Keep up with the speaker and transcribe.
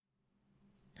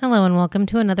Hello and welcome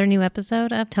to another new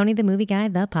episode of Tony the Movie Guy,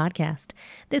 the podcast.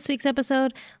 This week's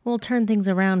episode will turn things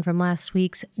around from last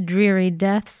week's dreary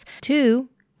deaths to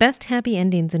best happy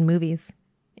endings in movies.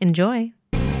 Enjoy.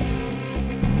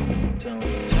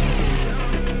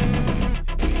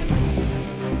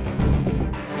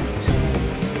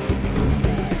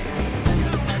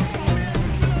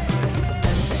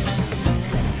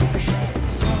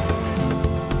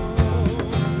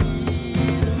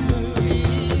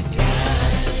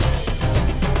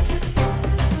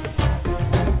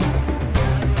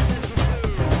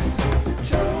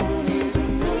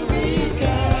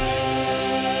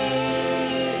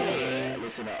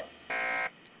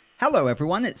 Hello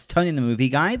everyone, it's Tony the Movie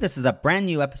Guy. This is a brand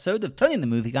new episode of Tony the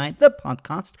Movie Guy, the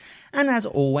podcast. And as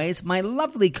always, my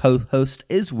lovely co-host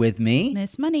is with me.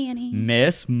 Miss Money Annie.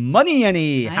 Miss Money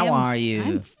Annie. How are you?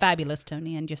 I'm fabulous,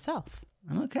 Tony, and yourself?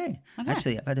 I'm okay.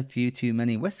 Actually, I've had a few too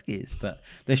many whiskeys, but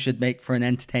this should make for an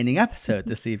entertaining episode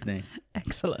this evening.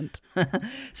 Excellent.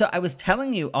 So I was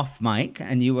telling you off mic,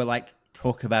 and you were like,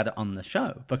 talk about it on the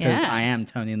show, because I am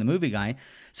Tony the Movie Guy.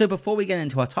 So before we get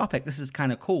into our topic, this is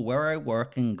kind of cool. Where I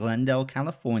work in Glendale,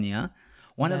 California,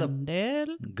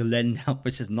 Glendale,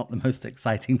 which is not the most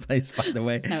exciting place, by the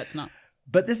way. No, it's not.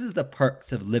 But this is the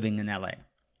perks of living in LA.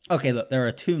 Okay, look, there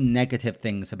are two negative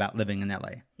things about living in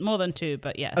LA. More than two,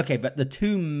 but yeah. Okay, but the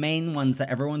two main ones that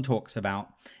everyone talks about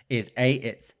is A,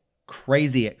 it's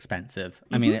crazy expensive.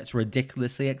 I mean, it's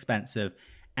ridiculously expensive.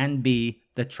 And B,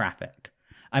 the traffic.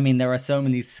 I mean, there are so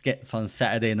many skits on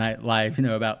Saturday Night Live, you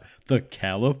know, about the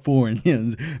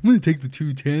Californians. I'm going to take the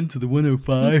 210 to the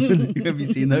 105. Have you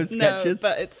seen those sketches? No,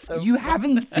 but it's so You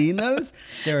haven't seen those?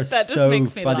 They're that so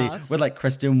makes me funny. laugh. With like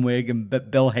Kristen Wiig and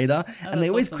Bill Hader. And they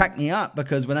always awesome. crack me up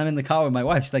because when I'm in the car with my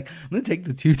wife, she's like, I'm going to take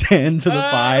the 210 to the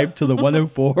 5 to the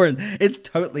 104. And it's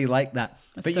totally like that.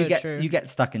 That's But so true. you get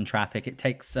stuck in traffic. It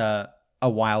takes a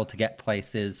while to get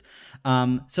places.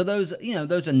 So those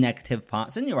are negative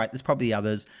parts. And you're right, there's probably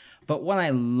others. But what I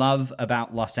love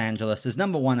about Los Angeles is,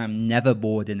 number one, I'm never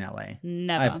bored in LA.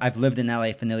 Never. I've lived in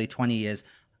LA for nearly 20 years.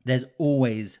 There's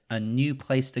always a new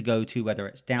place to go to, whether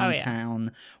it's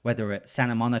downtown, whether it's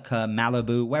Santa Monica,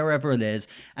 Malibu, wherever it is.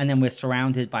 And then we're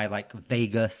surrounded by like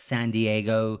Vegas, San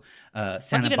Diego,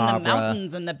 Santa even Barbara. the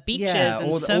mountains and the beaches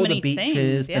and all so many the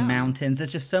beaches, things. Yeah. the mountains.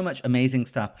 There's just so much amazing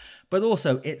stuff. But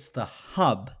also, it's the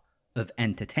hub of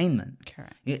entertainment.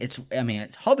 Correct.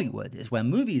 It's Hollywood. It's where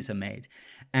movies are made.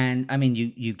 And I mean,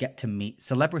 you get to meet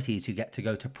celebrities. You get to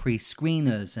go to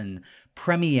pre-screeners and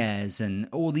premieres and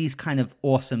all these kind of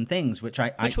awesome things, which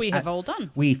we have all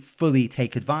done. We fully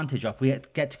take advantage of. We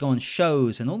get to go on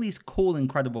shows and all these cool,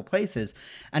 incredible places.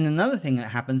 And another thing that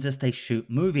happens is they shoot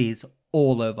movies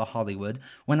all over Hollywood.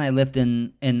 When I lived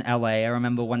in LA, I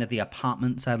remember one of the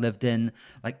apartments I lived in,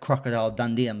 like Crocodile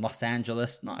Dundee in Los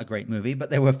Angeles. Not a great movie, but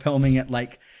they were filming it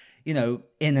like, you know,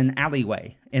 in an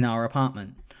alleyway in our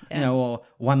apartment. Yeah. You know, or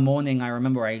one morning I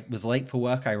remember I was late for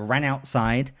work. I ran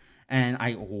outside and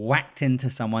I whacked into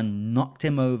someone, knocked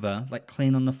him over, like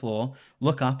clean on the floor,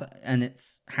 look up, and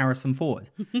it's Harrison Ford.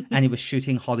 And he was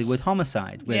shooting Hollywood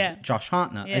Homicide with Josh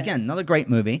Hartnett. Yeah. Again, not a great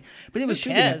movie, but he was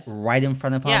shooting it right in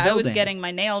front of our building. I was getting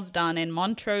my nails done in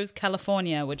Montrose,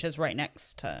 California, which is right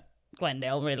next to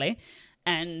Glendale, really.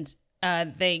 And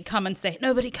they come and say,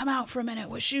 nobody come out for a minute,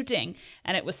 we're shooting.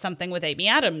 And it was something with Amy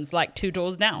Adams, like 2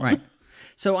 doors down. Right.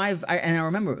 So I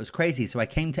remember it was crazy. So I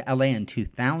came to LA in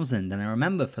 2000, and I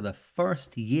remember for the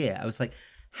first year, I was like,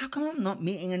 how come I'm not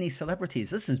meeting any celebrities?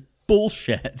 This is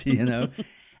bullshit, you know?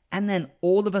 And then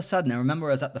all of a sudden, I remember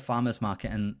I was at the farmer's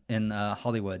market in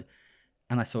Hollywood,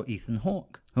 and I saw Ethan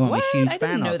Hawke, who I'm a huge fan of. I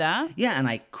didn't know that. Yeah, and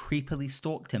I creepily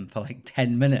stalked him for like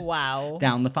 10 minutes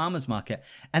down the farmer's market.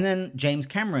 And then James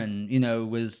Cameron, you know,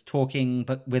 was talking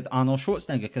with Arnold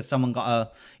Schwarzenegger because someone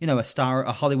got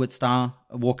a Hollywood star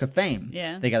Walk of Fame.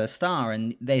 Yeah. They got a star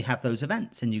and they have those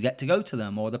events and you get to go to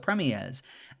them or the premieres.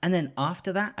 And then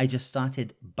after that, I just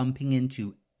started bumping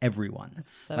into everyone.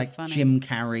 That's so like funny. Jim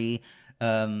Carrey,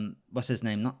 what's his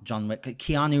name? Not John Wick.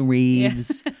 Keanu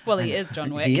Reeves. Yeah. Well, he is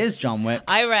John Wick. He is John Wick.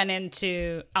 I ran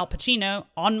into Al Pacino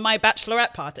on my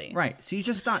bachelorette party. Right. So you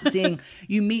just start seeing,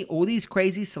 you meet all these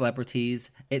crazy celebrities.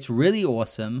 It's really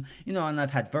awesome. You know, and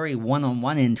I've had very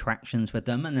one-on-one interactions with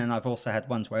them. And then I've also had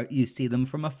ones where you see them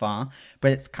from afar,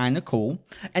 but it's kind of cool.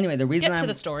 Anyway, the reason Get to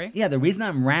the story. Yeah, the reason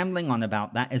I'm rambling on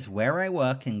about that is where I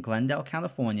work in Glendale,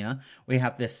 California. We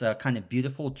have this kind of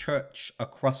beautiful church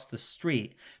across the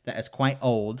street that is quite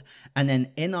old. And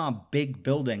then in our big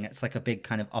building, it's like a big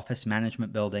kind of office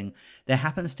management building, there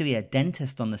happens to be a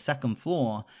dentist on the second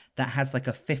floor that has like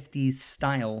a 50s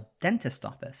style dentist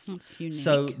office. That's unique.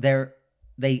 So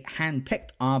they handpicked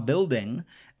our building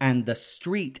and the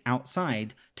street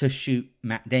outside to shoot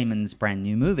Matt Damon's brand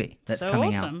new movie that's So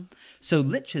coming awesome. out. So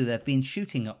literally, they've been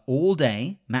shooting it all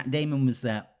day. Matt Damon was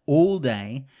there all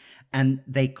day. And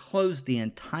they closed the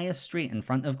entire street in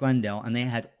front of Glendale, and they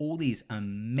had all these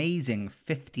amazing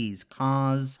 50s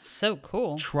cars, So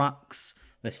cool. trucks,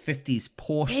 this 50s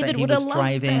Porsche David that he would have was loved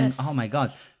driving. this. Oh my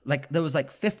God. Like there was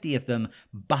like 50 of them,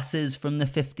 buses from the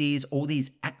 50s, all these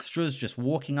extras just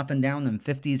walking up and down in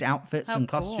 50s outfits How and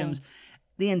cool. costumes.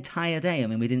 The entire day. I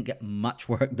mean, we didn't get much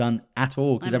work done at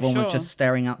all because I'm everyone was sure. just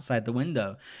staring outside the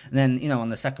window. And then, you know, on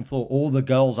the second floor, all the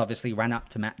girls obviously ran up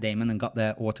to Matt Damon and got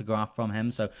their autograph from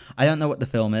him. So I don't know what the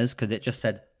film is because it just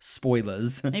said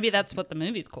spoilers. Maybe that's what the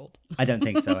movie's called. I don't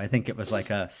think so. I think it was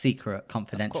like a secret,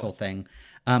 confidential course. thing.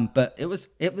 But it was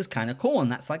kind of cool,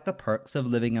 and that's like the perks of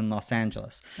living in Los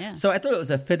Angeles. Yeah. So I thought it was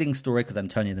a fitting story because I'm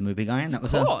Tony the Movie Guy, and that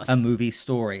was course. a movie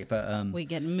story. But We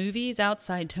get movies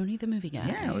outside Tony the Movie Guy.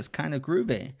 yeah, it was kind of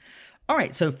groovy. All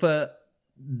right, so for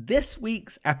this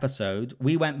week's episode,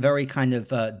 we went very kind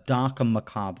of dark and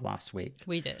macabre last week.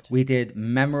 We did. We did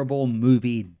memorable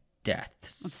movie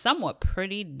deaths. Somewhat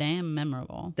pretty damn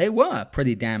memorable. They were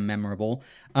pretty damn memorable.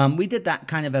 We did that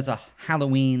kind of as a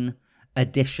Halloween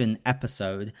edition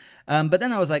episode. But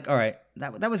then I was like, all right,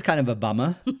 that was kind of a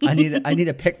bummer. I need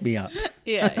to pick me up.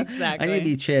 Yeah, exactly. I need to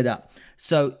be cheered up.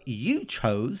 So you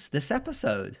chose this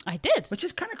episode, I did. which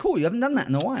is kind of cool. You haven't done that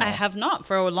in a while. I have not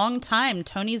for a long time.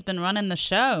 Tony's been running the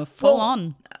show full Well,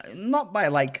 on. Not by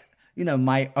like, you know,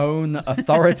 my own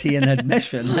authority and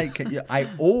admission. Like I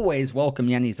always welcome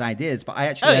Yenny's ideas, but I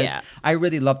actually, Oh, yeah. I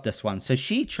really loved this one. So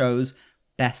she chose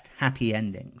best happy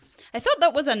endings. I thought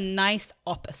that was a nice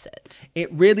opposite.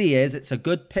 It really is. It's a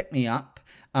good pick me up.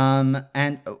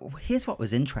 And here's what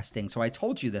was interesting. So I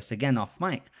told you this again off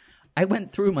mic. I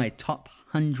went through my top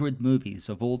 100 movies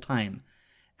of all time,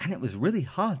 and it was really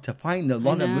hard to find a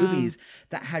lot of know. movies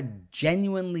that had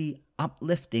genuinely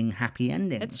uplifting happy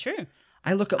endings. It's true.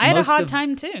 I look at I had a most hard of,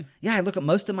 time too. Yeah, I look at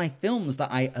most of my films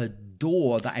that I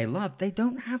adore, that I love. They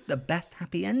don't have the best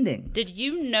happy endings. Did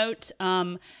you note?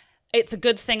 It's a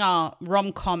good thing our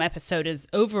rom-com episode is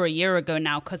over a year ago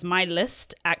now, because my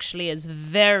list actually is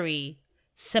very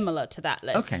similar to that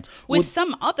list Okay. with Well-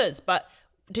 some others. But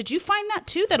did you find that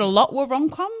too? That a lot were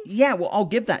rom-coms? Yeah, well, I'll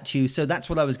give that to you. So that's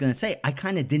what I was going to say. I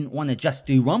kind of didn't want to just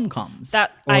do rom-coms or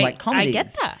like comedies. I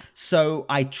get that. So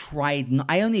I tried.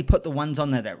 I only put the ones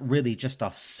on there that really just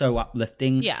are so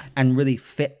uplifting, Yeah. and really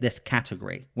fit this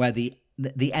category where the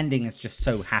ending is just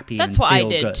so happy. That's and what I feel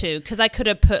did good. too, because I could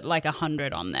have put like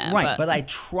 100 on there. Right, but I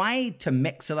tried to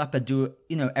mix it up and do,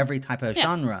 you know, every type of Yeah.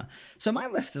 genre. So my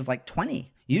list is like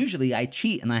 20. Usually I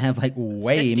cheat and I have like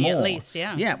way 50 more. at least,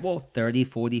 yeah. Yeah, well, 30,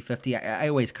 40, 50. I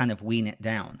always kind of wean it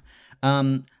down.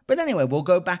 But anyway, we'll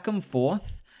go back and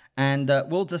forth and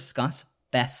we'll discuss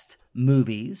best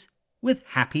movies with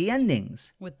happy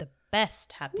endings. with the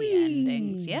best happy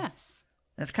endings, yes.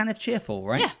 That's kind of cheerful,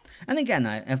 right? Yeah. And again,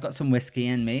 I've got some whiskey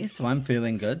in me, so I'm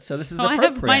feeling good. So this is So I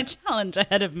appropriate. have my challenge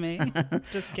ahead of me.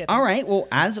 Just kidding. All right. Well,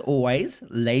 as always,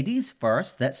 ladies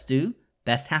first. Let's do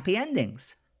best happy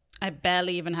endings. I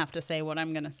barely even have to say what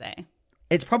I'm going to say.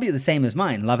 It's probably the same as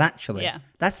mine, Love Actually. Yeah.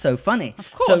 That's so funny.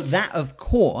 Of course. So that, of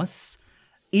course,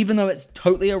 even though it's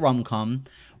totally a rom-com,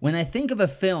 when I think of a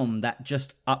film that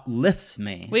just uplifts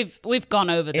me, We've gone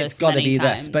over this it's got to many be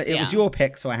times. this. But it was yeah. your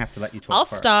pick, so I have to let you talk I'll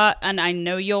first. start, and I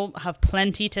know you'll have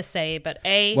plenty to say, but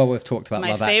Well, we've talked about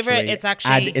my Love favorite. Actually. It's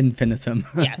actually ad infinitum.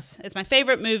 yes, it's my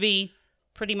favorite movie,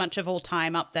 pretty much of all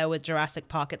time, up there with Jurassic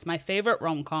Park. It's my favorite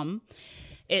rom-com.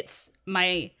 It's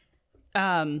my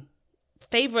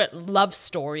favorite love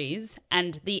stories,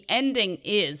 and the ending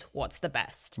is what's the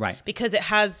best, Right. Because it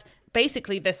has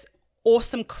basically this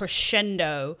awesome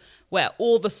crescendo where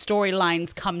all the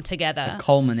storylines come together. The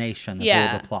culmination of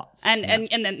all the plots. And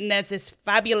then there's this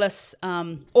fabulous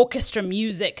orchestra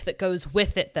music that goes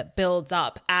with it that builds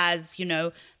up as, you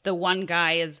know, the one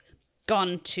guy is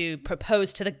gone to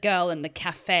propose to the girl in the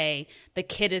cafe. The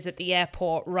kid is at the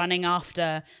airport running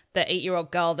after the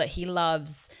 8-year-old girl that he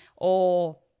loves,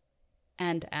 or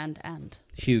and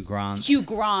Hugh Grant. Hugh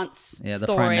Grant's the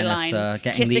Prime Minister storyline,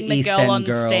 getting kissing the East girl End on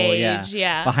girl, stage,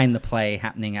 behind the play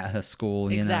happening at her school.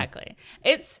 You know. exactly.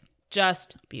 It's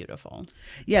just beautiful.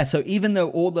 Yeah, so even though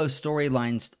all those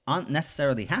storylines aren't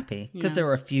necessarily happy, because there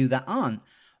are a few that aren't,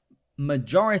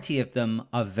 majority of them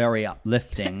are very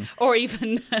uplifting. Or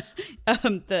even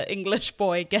the English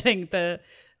boy getting the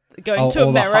going to or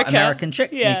America. The Hot American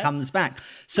Chicks, and he comes back.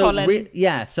 So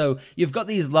Colin. so you've got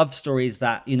these love stories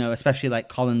that, especially like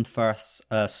Colin Firth's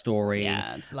story,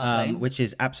 it's lovely. which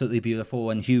is absolutely beautiful,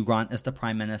 and Hugh Grant as the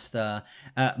Prime Minister,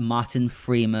 Martin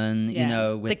Freeman,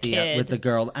 with with the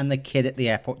girl and the kid at the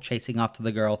airport chasing after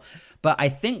the girl. But I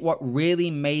think what really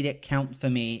made it count for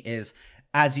me is,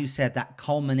 as you said, that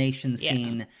culmination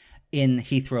scene in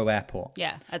Heathrow Airport.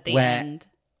 Yeah, at the where end.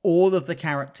 all of the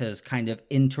characters kind of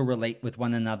interrelate with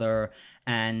one another.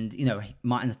 And,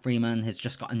 Martin Freeman has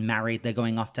just gotten married. They're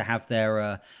going off to have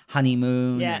their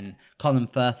honeymoon. Yeah. And Colin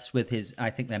Firth's with I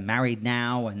think they're married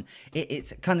now. And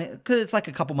it's kind of, because it's like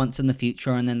a couple months in the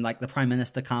future. And then like the Prime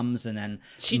Minister comes, and then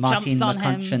Martin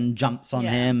McCutcheon jumps on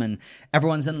him, and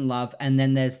everyone's in love. And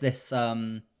then there's this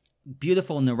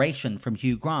beautiful narration from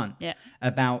Hugh Grant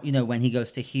about, when he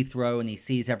goes to Heathrow and he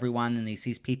sees everyone and he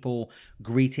sees people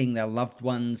greeting their loved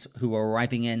ones who are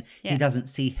arriving in. He doesn't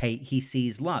see hate, he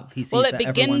sees love. He sees it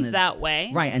begins that way.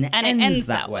 Right, and it ends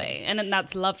that way. And then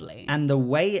that's lovely. And the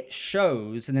way it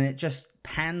shows, and then it just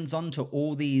pans onto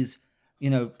all these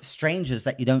strangers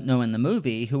that you don't know in the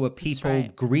movie, who are people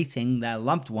greeting their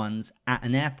loved ones at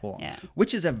an airport,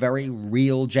 which is a very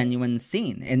real, genuine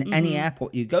scene. In any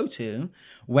airport you go to,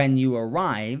 when you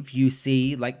arrive, you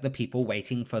see like the people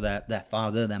waiting for their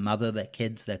father, their mother, their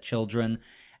kids, their children,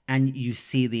 and you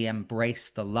see the embrace,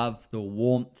 the love, the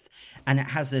warmth, and it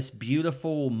has this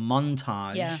beautiful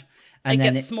montage. Yeah. And it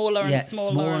then gets smaller and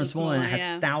smaller and smaller, and it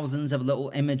has thousands of little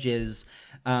images,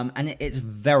 and it's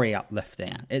very uplifting.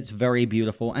 Yeah. It's very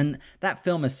beautiful, and that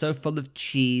film is so full of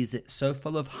cheese. It's so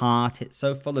full of heart. It's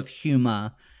so full of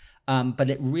humor, but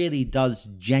it really does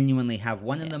genuinely have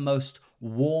one of the most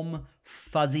warm,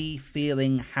 fuzzy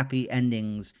feeling, happy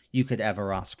endings you could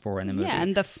ever ask for in a movie. Yeah,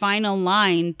 and the final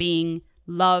line being,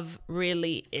 "Love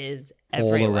really is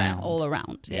everywhere, all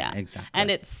around." Yeah, exactly. And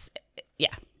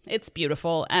it's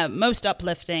beautiful. Most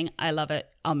uplifting. I love it.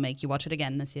 I'll make you watch it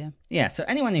again this year. Yeah, so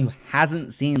anyone who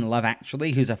hasn't seen Love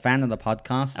Actually, who's a fan of the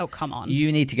podcast, oh, come on,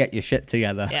 you need to get your shit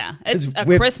together. Yeah, it's a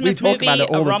Christmas movie, a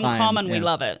rom-com, and we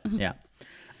love it. Yeah.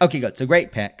 Okay, good. It's a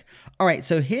great pick. All right,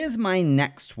 so here's my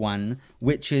next one,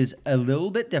 which is a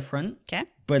little bit different. Okay.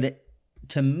 But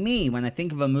to me, when I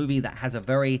think of a movie that has a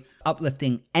very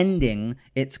uplifting ending,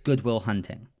 it's Good Will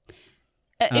Hunting.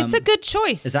 It's a good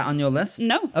choice. Is that on your list?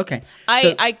 No. Okay.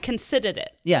 I considered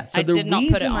it. Yeah. So the reason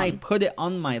put it on. I put it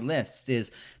on my list is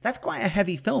that's quite a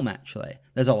heavy film, actually.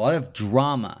 There's a lot of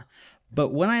drama. But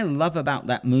what I love about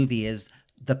that movie is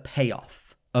the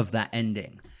payoff of that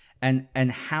ending and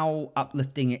how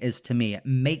uplifting it is to me. It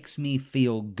makes me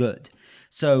feel good.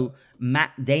 So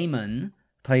Matt Damon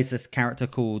plays this character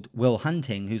called Will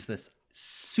Hunting, who's this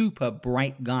super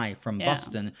bright guy from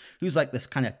Boston, who's like this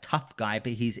kind of tough guy,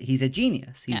 but he's a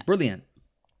genius. He's brilliant,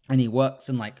 and he works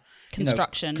in like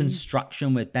construction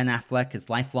with Ben Affleck, his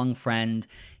lifelong friend.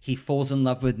 He falls in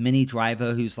love with Minnie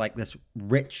Driver, who's like this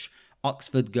rich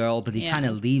Oxford girl, but he kind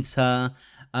of leaves her.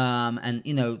 And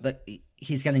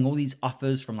he's getting all these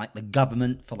offers from like the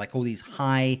government for like all these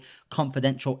high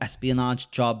confidential espionage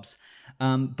jobs.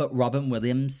 But Robin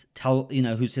Williams,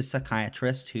 who's his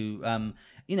psychiatrist, who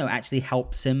actually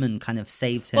helps him and kind of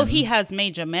saves him. Well, he has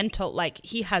major mental,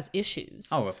 he has issues.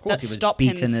 Oh, of course, that he was stop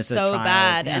beaten him as a so child.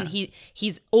 bad, and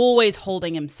he's always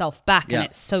holding himself back, and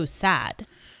it's so sad.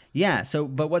 Yeah. So,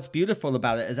 but what's beautiful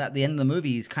about it is at the end of the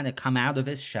movie, he's kind of come out of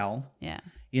his shell. Yeah.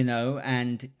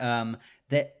 And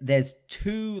there's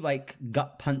two like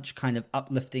gut punch kind of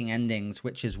uplifting endings,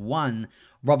 which is one,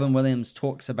 Robin Williams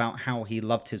talks about how he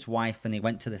loved his wife and he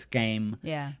went to this game,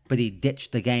 but he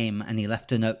ditched the game and he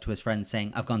left a note to his friend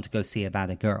saying, "I've gone to go see about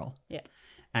a girl." Yeah.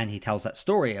 And he tells that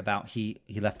story about he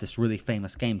left this really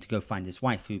famous game to go find his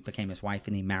wife, who became his wife,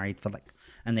 and he married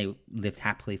and they lived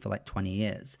happily for 20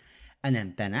 years. And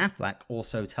then Ben Affleck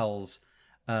also tells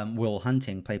Will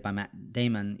Hunting, played by Matt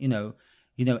Damon,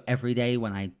 every day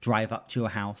when I drive up to your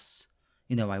house,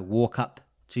 I walk up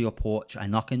to your porch, I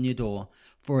knock on your door,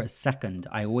 for a second,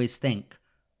 I always think,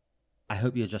 I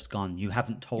hope you're just gone. You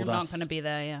haven't told us. You're not going to be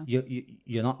there, yeah.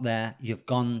 You're not there. You've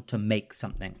gone to make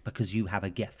something because you have a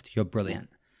gift. You're brilliant.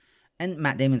 Yeah. And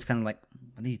Matt Damon's kind of like,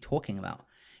 what are you talking about?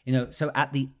 So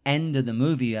at the end of the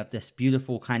movie, you have this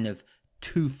beautiful kind of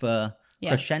twofer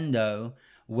crescendo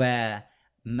where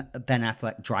Ben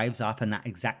Affleck drives up and that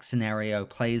exact scenario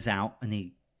plays out, and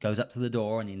he goes up to the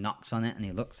door and he knocks on it and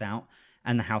he looks out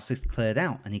and the house is cleared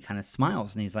out, and he kind of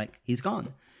smiles and he's like, he's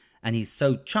gone. And he's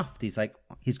so chuffed. He's like,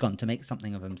 he's gone to make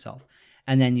something of himself.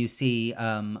 And then you see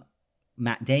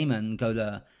Matt Damon go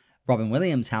to Robin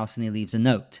Williams' house and he leaves a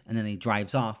note, and then he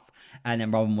drives off. And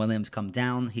then Robin Williams comes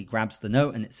down, he grabs the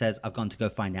note, and it says, "I've gone to go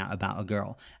find out about a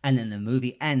girl." And then the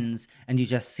movie ends, and you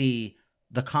just see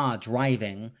the car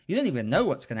driving. You don't even know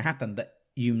what's going to happen, but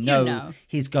you know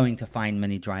he's going to find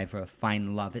Minnie Driver,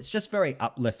 find love. It's just very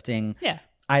uplifting. Yeah.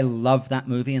 I love that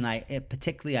movie, and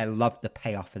particularly I love the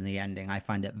payoff in the ending. I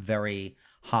find it very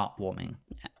heartwarming.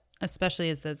 Yeah. Especially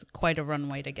as there's quite a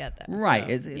runway to get there.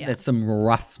 Right. So, There's some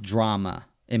rough drama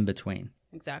in between.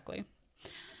 Exactly.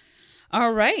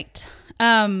 All right.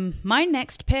 My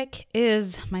next pick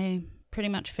is my pretty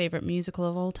much favorite musical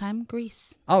of all time,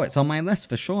 Grease. Oh, it's on my list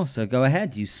for sure. So go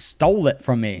ahead. You stole it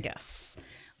from me. Yes.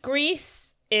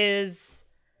 Grease is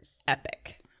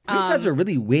epic. Grease has a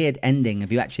really weird ending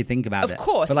if you actually think about it. Of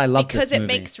course. But I love because this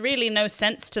movie. it makes really no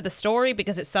sense to the story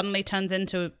because it suddenly turns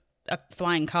into a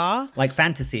flying car. Like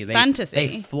fantasy. Fantasy.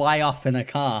 They fly off in a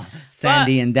car,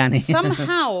 Sandy and Danny.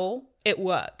 Somehow it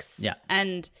works. Yeah.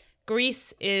 And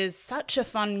Grease is such a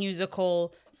fun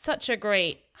musical, such a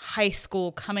great high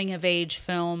school coming of age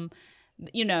film.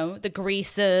 You know, the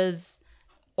Greasers,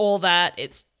 all that.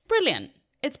 It's brilliant.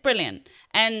 It's brilliant.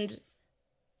 And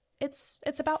it's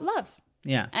about love.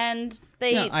 Yeah. And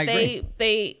I agree.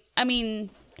 they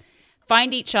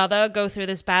find each other, go through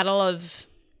this battle of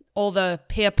all the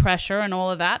peer pressure and all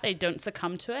of that. They don't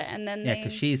succumb to it, and then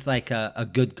because she's like a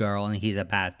good girl and he's a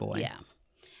bad boy. Yeah.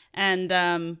 And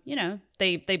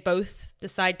they both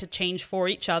decide to change for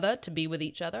each other, to be with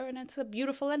each other, and it's a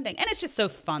beautiful ending. And it's just so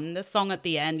fun. The song at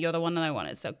the end, "You're the One That I Want,"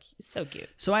 it's so cute.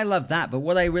 So I love that, but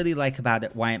what I really like about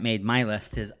it, why it made my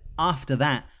list, is after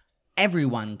that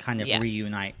everyone kind of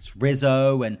reunites.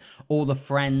 Rizzo and all the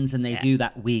friends, and they do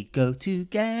that "we go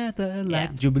together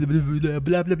like blah blah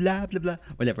blah blah blah blah,"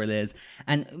 whatever it is.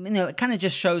 And it kind of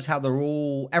just shows how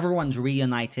everyone's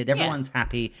reunited, everyone's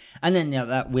happy. And then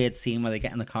that weird scene where they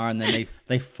get in the car and then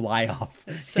they fly off.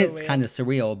 It's kind of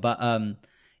surreal, but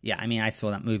I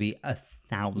saw that movie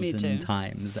 1,000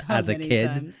 times as a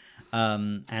kid.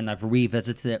 And I've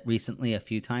revisited it recently a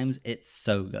few times. It's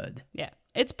so good. Yeah.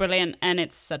 It's brilliant, and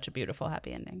it's such a beautiful,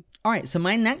 happy ending. All right, so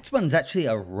my next one's actually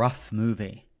a rough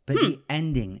movie, but the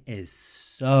ending is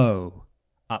so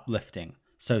uplifting.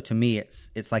 So to me,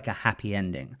 it's like a happy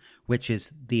ending, which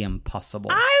is The Impossible.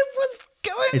 I was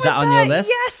going Is that on your list?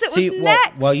 Yes, it was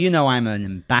next. Well, I'm an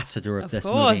ambassador of this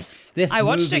movie. I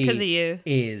watched it because of you.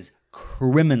 Is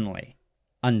criminally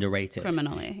underrated.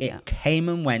 It came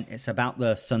and went. It's about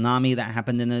the tsunami that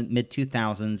happened in the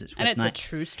mid-2000s. It's a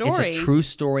true story. It's a true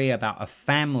story about a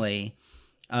family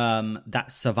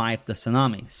that survived the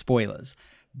tsunami. Spoilers.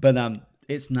 But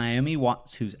it's Naomi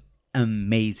Watts, who's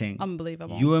amazing.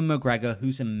 Unbelievable. Ewan McGregor,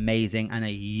 who's amazing. And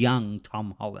a young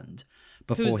Tom Holland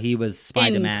before he was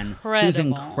Spider-Man. Who's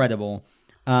incredible.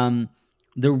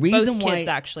 The reason Both why kids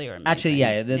actually are amazing.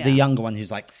 The younger one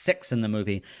who's like 6 in the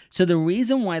movie. So the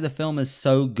reason why the film is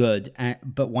so good,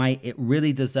 but why it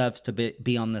really deserves to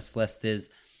be on this list, is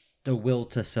the will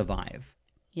to survive.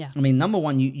 Yeah. I mean, number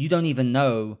one, you don't even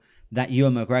know that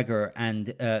Ewan McGregor and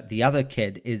the other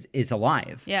kid is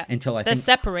alive. Yeah. Until they're think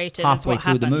separated halfway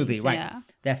through the happens. movie, right? Yeah.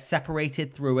 They're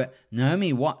separated through it.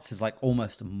 Naomi Watts is like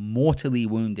almost mortally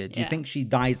wounded. You think she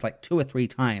dies like 2 or 3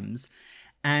 times.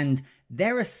 And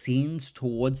there are scenes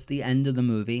towards the end of the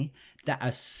movie that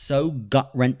are so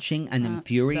gut-wrenching and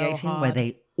infuriating, so where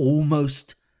they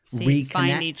almost reconnect.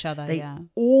 Find each other, they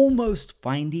almost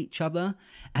find each other,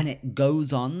 and it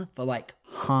goes on for like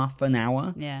half an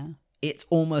hour. Yeah. It's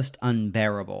almost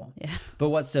unbearable. Yeah. But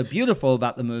what's so beautiful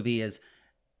about the movie is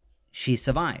she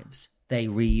survives. They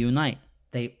reunite.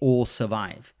 They all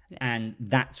survive. And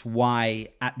that's why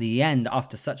at the end,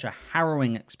 after such a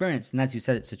harrowing experience, and as you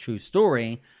said, it's a true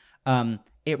story,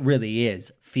 it really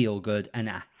is feel good and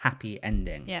a happy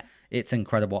ending. Yeah. It's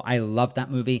incredible. I love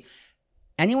that movie.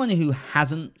 Anyone who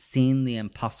hasn't seen The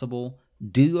Impossible,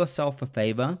 do yourself a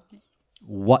favor,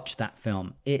 watch that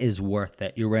film. It is worth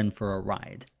it. You're in for a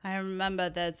ride. I remember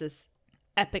there's this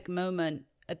epic moment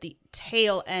at the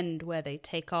tail end where they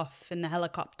take off in the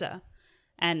helicopter,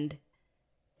 and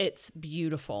it's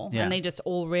beautiful. Yeah. And they just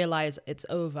all realize it's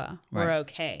over. Right. We're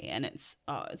okay. And it's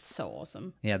so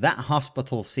awesome. Yeah, that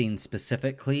hospital scene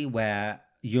specifically, where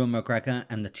Ewan McGregor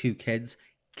and the 2 kids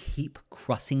keep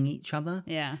crossing each other.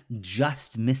 Yeah.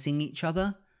 Just missing each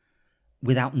other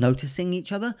without noticing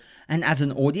each other. And as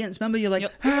an audience member, you're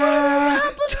like,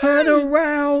 turn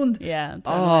around. Yeah.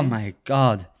 Totally. Oh my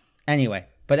God. Anyway,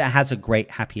 but it has a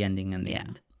great happy ending in the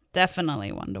end.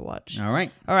 Definitely one to watch. All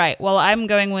right. Well, I'm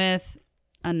going with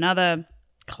another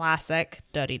classic,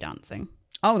 Dirty Dancing.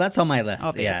 Oh, that's on my list.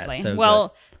 Obviously. Yeah, so well,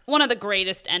 good. One of the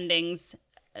greatest endings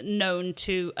known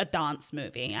to a dance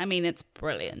movie. I mean, it's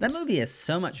brilliant. That movie is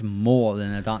so much more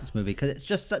than a dance movie because it's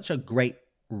just such a great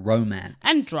romance.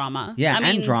 And drama. Yeah, I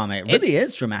mean, and drama. It really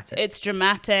is dramatic. It's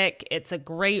dramatic. It's a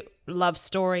great love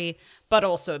story, but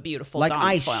also a beautiful like,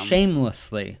 dance film. I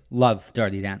shamelessly love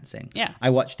Dirty Dancing. Yeah. I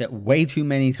watched it way too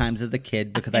many times as a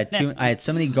kid because I had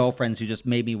so many girlfriends who just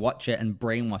made me watch it and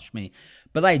brainwashed me.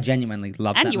 But I genuinely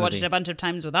loved that And you movie. watched it a bunch of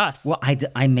times with us. Well,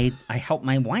 I helped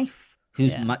my wife,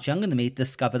 who's much younger than me,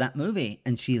 discover that movie,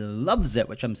 and she loves it,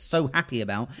 which I'm so happy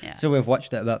about. Yeah. So we've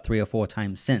watched it about 3 or 4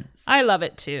 times since. I love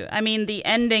it too. I mean, the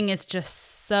ending is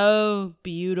just so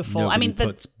beautiful. Nobody I mean,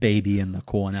 puts baby in the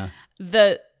corner.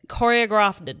 the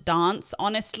choreographed dance,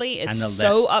 honestly, is And the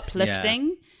so lift,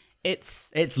 uplifting.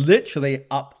 It's It's literally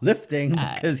uplifting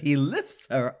because he lifts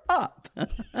her up.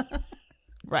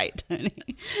 right.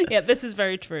 Yeah, this is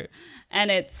very true. And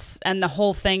the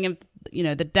whole thing of,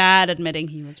 the dad admitting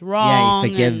he was Yeah, wrong.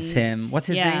 he forgives and him. What's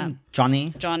his name?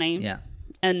 Johnny? Johnny. Yeah.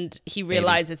 And he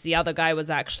realizes the other guy was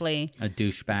actually, A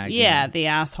douchebag. yeah, the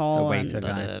asshole. The waiter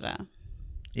and guy.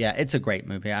 Yeah, it's a great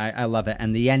movie. I love it.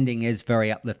 And the ending is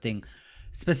very uplifting,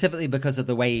 specifically because of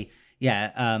the way,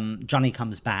 Johnny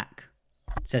comes back,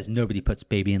 says nobody puts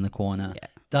baby in the corner,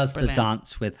 does the brilliant.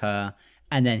 dance with her,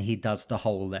 and then he does the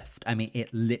whole lift. I mean,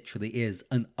 it literally is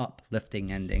an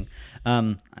uplifting ending.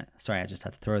 Sorry, I just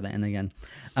had to throw that in again.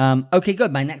 Okay,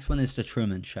 good. My next one is The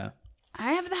Truman Show.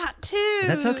 I have that too.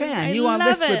 That's okay. I knew our love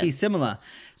list would it. be similar.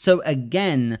 So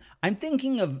again, I'm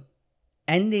thinking of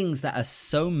endings that are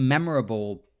so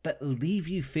memorable but leave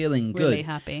you feeling good. Really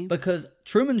happy. Because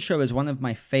Truman Show is one of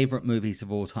my favorite movies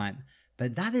of all time.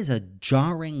 But that is a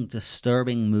jarring,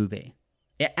 disturbing movie.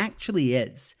 It actually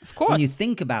is. Of course. When you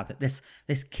think about it, this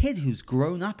kid who's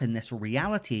grown up in this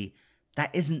reality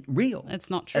that isn't real. It's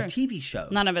not true. A TV show.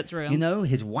 None of it's real.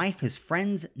 His wife, his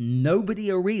friends,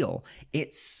 nobody are real.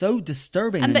 It's so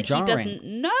disturbing and that jarring. he doesn't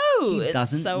know. He It's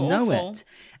doesn't so know awful. it.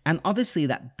 And obviously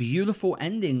that beautiful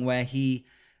ending where he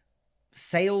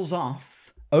sails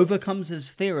off, overcomes his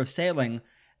fear of sailing,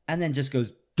 and then just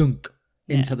goes dunk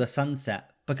into the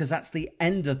sunset because that's the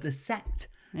end of the set.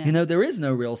 Yeah. There is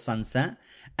no real sunset.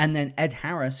 And then Ed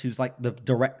Harris, who's like the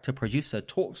director producer,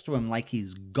 talks to him like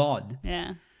he's God.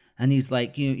 Yeah. And he's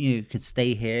like, you could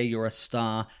stay here. You're a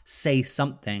star. Say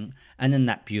something. And then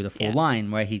that beautiful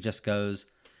line where he just goes,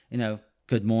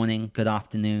 good morning, good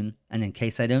afternoon. And in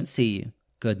case I don't see you,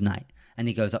 good night. And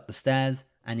he goes up the stairs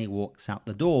and he walks out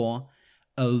the door,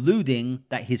 alluding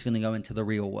that he's going to go into the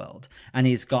real world. And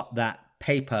he's got that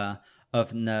paper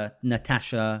of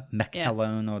Natasha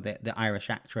McElhone, or the Irish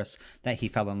actress that he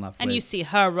fell in love with. And you see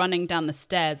her running down the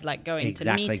stairs, like going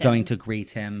to meet him. Going to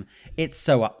greet him. It's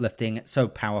so uplifting. It's so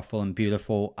powerful and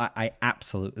beautiful. I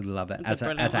absolutely love it It's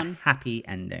as a happy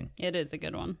ending. It is a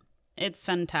good one. It's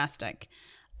fantastic.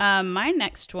 My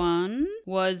next one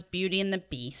was Beauty and the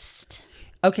Beast.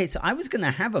 Okay, so I was going to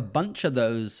have a bunch of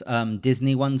those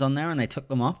Disney ones on there, and I took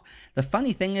them off. The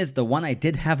funny thing is, the one I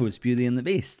did have was Beauty and the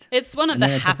Beast. It's one of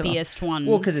the happiest ones.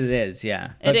 Well, because it is,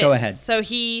 yeah. But It go is. ahead. So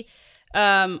he,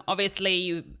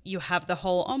 obviously, you have the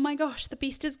whole, oh my gosh, the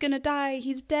Beast is going to die.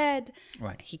 He's dead.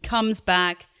 Right. He comes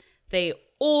back. They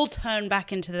all turn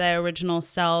back into their original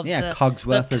selves. Yeah,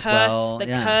 Cogsworth as well. The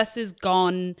Yeah. curse is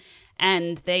gone.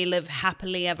 And they live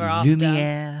happily ever after.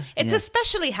 Lumiere. It's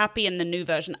especially happy in the new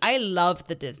version. I love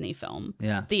the Disney film.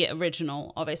 Yeah. The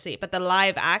original, obviously. But the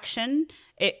live action,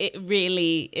 it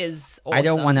really is awesome. I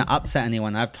don't want to upset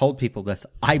anyone. I've told people this.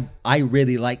 I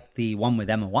really like the one with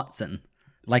Emma Watson.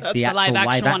 Like That's the the actual live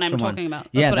action one action I'm talking about.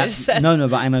 That's yeah, what I just said. No,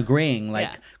 but I'm agreeing.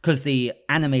 Yeah. Because the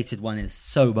animated one is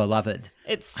so beloved.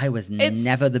 I was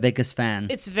never the biggest fan.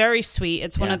 It's very sweet.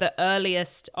 It's one Yeah. of the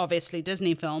earliest, obviously,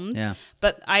 Disney films. Yeah.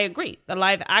 But I agree. The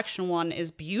live action one is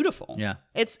beautiful. Yeah.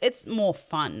 It's more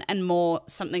fun and more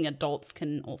something adults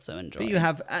can also enjoy. But you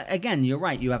have, again, you're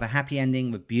right. You have a happy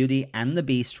ending with Beauty and the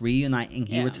Beast reuniting.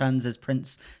 He Yeah. returns as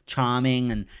Prince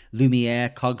Charming and Lumiere,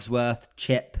 Cogsworth,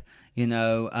 Chip,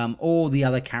 all the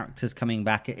other characters coming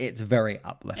back. It's very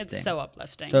uplifting. It's so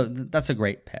uplifting. So that's a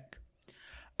great pick.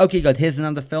 Okay, good. Here's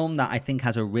another film that I think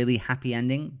has a really happy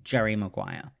ending, Jerry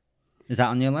Maguire. Is that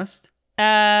on your list?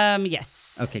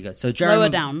 Yes. Okay, good. So Jerry Lower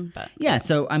down, but Yeah,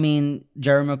 so I mean,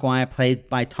 Jerry Maguire played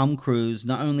by Tom Cruise.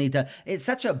 Not only it's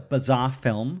such a bizarre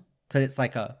film because it's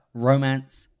like a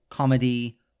romance,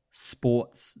 comedy,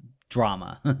 sports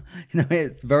drama.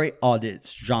 It's very odd,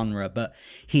 its genre, but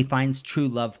he finds true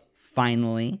love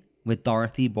finally with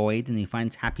Dorothy Boyd, and he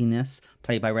finds happiness,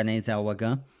 played by Renee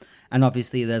Zellweger. And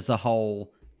obviously there's the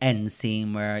whole end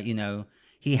scene where,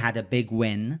 he had a big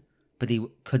win, but he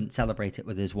couldn't celebrate it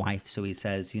with his wife. So he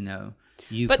says, you know,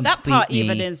 you But that part complete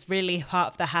even me. is really part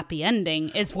of the happy ending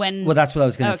is when... Well, that's what I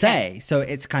was going to Okay. say. So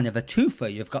it's kind of a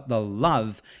twofer. You've got the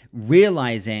love,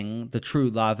 realizing the true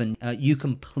love, and you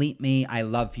complete me. I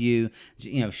love you.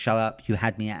 You know, shut up. You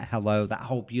had me at hello. That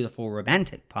whole beautiful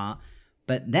romantic part.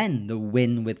 But then the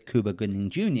win with Cuba Gooding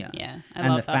Jr. Yeah, I and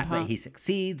love the that fact part. that he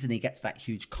succeeds and he gets that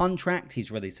huge contract. He's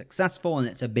really successful, and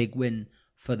it's a big win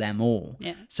for them all.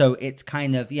 Yeah. So it's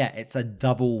kind of, it's a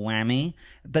double whammy,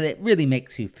 but it really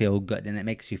makes you feel good and it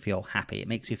makes you feel happy. It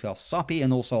makes you feel soppy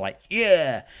and also like,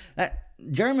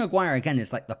 Jerry Maguire, again,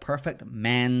 is like the perfect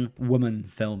man-woman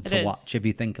film to is. watch if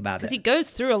you think about it. Because he goes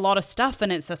through a lot of stuff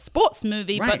and it's a sports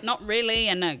movie, Right. but not really.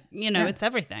 And, it's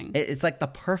everything. It's like the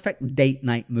perfect date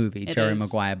night movie, Jerry is.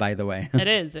 Maguire, by the way. It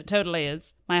is. It totally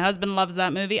is. My husband loves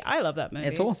that movie. I love that movie.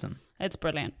 It's awesome. It's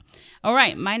brilliant. All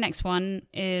right. My next one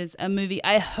is a movie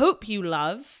I hope you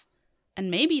love and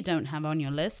maybe don't have on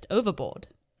your list, Overboard.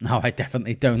 No, I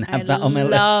definitely don't have I that on my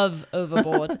list. love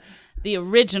Overboard. The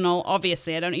original,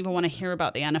 obviously. I don't even want to hear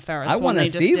about the Anna Faris I one want to they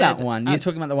just see that did. one. You're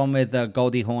talking about the one with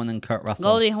Goldie Hawn and Kurt Russell.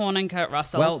 Goldie Hawn and Kurt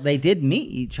Russell. Well, they did meet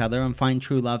each other and find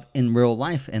true love in real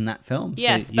life in that film.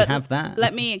 yes, so you but have that.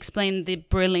 let me explain the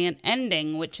brilliant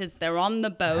ending, which is they're on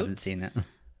the boat. I haven't seen it.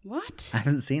 What? I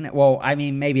haven't seen it. Well, I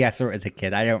mean, maybe I saw it as a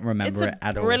kid. I don't remember It's it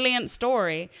at a all. brilliant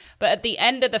story. But at the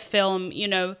end of the film,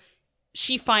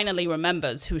 she finally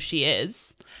remembers who she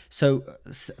is. So,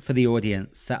 for the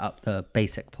audience, set up the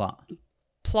basic plot.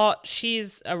 Plot,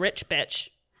 she's a rich bitch.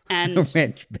 And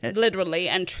Rich bitch. literally,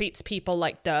 and treats people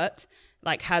like dirt,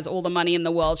 like has all the money in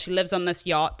the world. She lives on this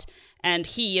yacht, and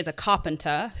he is a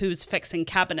carpenter who's fixing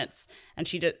cabinets. And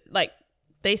she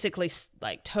basically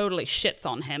totally shits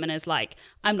on him and is like,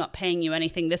 I'm not paying you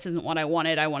anything. This isn't what I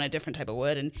wanted. I want a different type of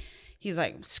wood. And he's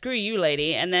like, screw you,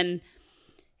 lady. And then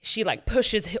she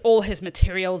pushes all his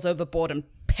materials overboard and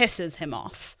pisses him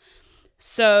off.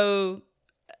 So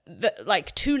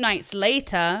 2 nights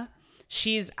later,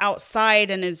 she's outside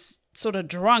and is sort of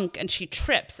drunk and she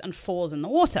trips and falls in the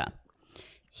water.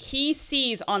 He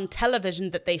sees on television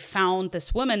that they found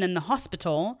this woman in the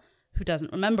hospital who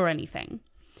doesn't remember anything.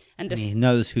 And He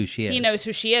knows who she is. he knows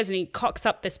who she is, and he cocks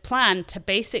up this plan to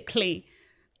basically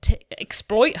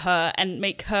exploit her and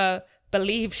make her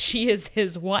believe she is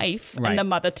his wife Right. and the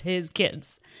mother to his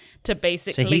kids, to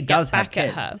basically So he does get have back at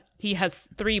kids. her. He has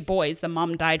 3 boys. The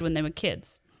mom died when they were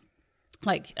kids,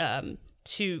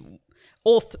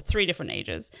 three different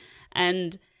ages,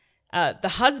 and the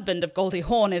husband of Goldie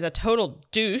Hawn is a total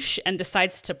douche and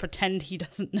decides to pretend he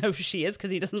doesn't know who she is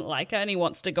because he doesn't like her and he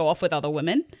wants to go off with other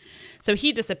women. So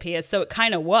he disappears. So it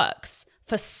kind of works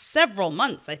for several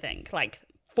months, I think,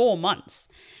 4 months.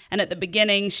 And at the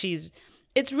beginning,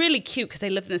 it's really cute because they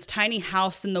live in this tiny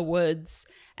house in the woods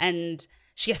and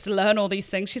she has to learn all these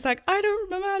things. She's like, I don't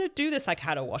remember how to do this, like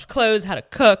how to wash clothes, how to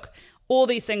cook, all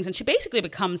these things. And she basically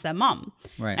becomes their mom.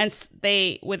 Right. And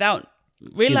they, without She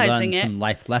realizing learns it, some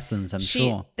life lessons, I'm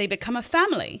sure. they become a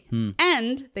family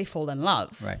and they fall in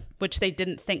love, Right. which they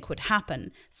didn't think would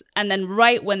happen. And then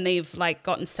right when they've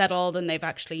gotten settled and they've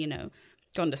actually,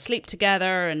 gone to sleep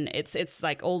together and it's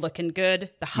all looking good,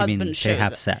 the You mean husband they shows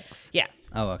have up. sex? Yeah,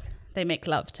 Oh, okay. they make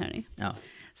love, Tony. Oh.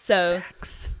 So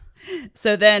Sex.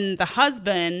 so then the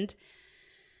husband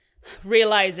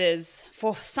realizes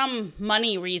for some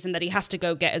money reason that he has to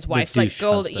go get his wife, douche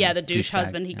husband. the douche Douchebag,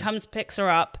 husband. He comes, picks her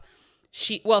up.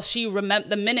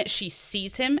 The minute she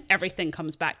sees him, everything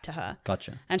comes back to her.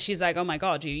 Gotcha. And she's like, oh my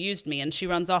God, you used me. And she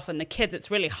runs off. And the kids,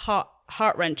 it's really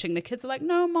heart-wrenching. The kids are like,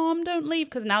 no, Mom, don't leave.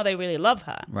 Because now they really love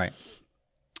her. Right.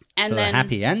 And So then the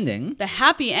happy ending. the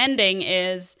happy ending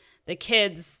is the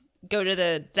kids go to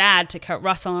the dad, to Kurt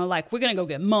Russell, and are like, we're going to go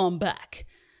get Mom back.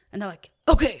 And they're like,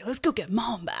 okay, let's go get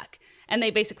Mom back. And they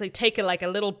basically take a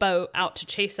little boat out to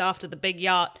chase after the big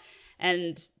yacht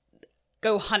and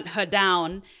go hunt her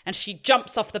down. And she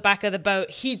jumps off the back of the boat.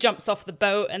 He jumps off the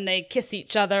boat and they kiss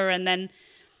each other. And then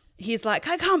he's like,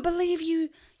 I can't believe you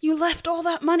left all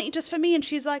that money just for me. And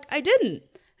she's like, I didn't.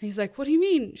 And he's like, what do you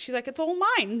mean? She's like, it's all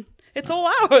mine. It's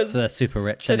all ours. So they're super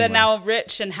rich. So they're anyway. now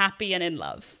rich and happy and in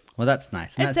love. Well, that's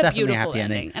nice. And It's that's a definitely beautiful happy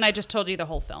ending. And I just told you the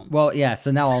whole film. Well, yeah,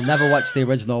 so now I'll never watch the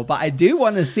original, but I do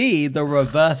want to see the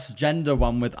reverse gender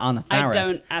one with Anna Faris. I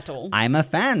don't at all. I'm a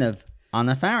fan of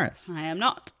Anna Faris. I am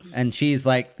not. And she's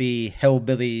like the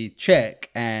hillbilly chick,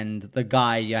 and the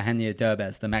guy, Eugenio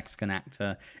Derbez, the Mexican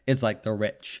actor, is like the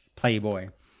rich playboy.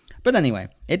 But anyway,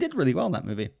 it did really well, that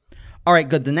movie. All right,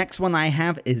 good. The next one I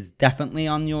have is definitely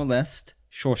on your list,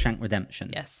 Shawshank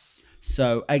Redemption. Yes.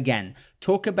 So again,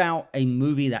 talk about a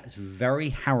movie that's very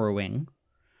harrowing,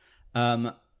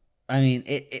 a I mean,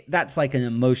 that's like an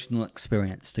emotional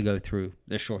experience to go through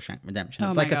the Shawshank Redemption.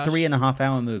 It's Oh my like a gosh. 3.5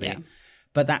 hour movie, Yeah.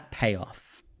 but that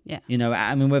payoff. Yeah. You know,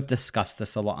 I mean, we've discussed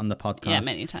this a lot on the podcast. Yeah,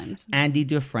 many times. Andy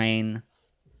Dufresne,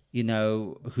 you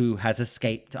know, who has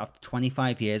escaped after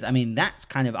 25 years. I mean, that's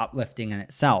kind of uplifting in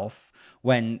itself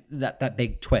when that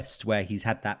big twist where he's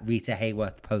had that Rita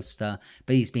Hayworth poster,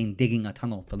 but he's been digging a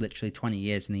tunnel for literally 20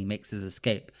 years and he makes his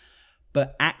escape.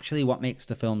 But actually what makes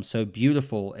the film so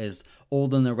beautiful is all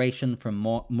the narration from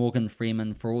Morgan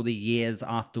Freeman for all the years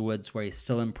afterwards where he's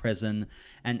still in prison,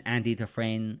 and Andy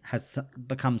Dufresne has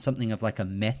become something of like a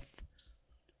myth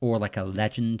or like a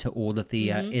legend to all of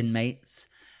the inmates.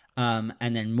 And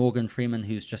then Morgan Freeman,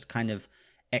 who's just kind of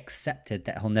accepted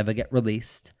that he'll never get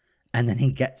released, and then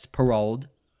he gets paroled,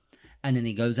 and then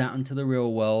he goes out into the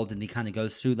real world and he kind of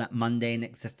goes through that mundane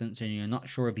existence, and you're not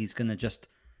sure if he's going to just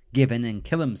give in and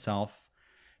kill himself.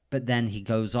 But then he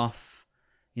goes off,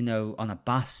 you know, on a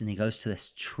bus, and he goes to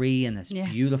this tree in this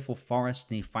beautiful forest,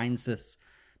 and he finds this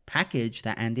package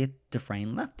that Andy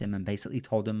Dufresne left him and basically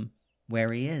told him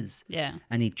where he is. Yeah.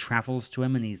 And he travels to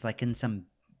him, and he's like in some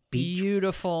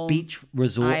Beautiful beach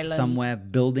resort island somewhere,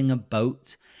 building a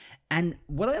boat. And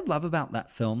what I love about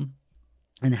that film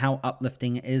and how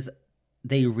uplifting it is,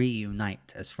 they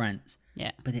reunite as friends.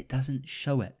 Yeah. But it doesn't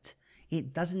show it.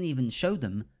 It doesn't even show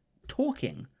them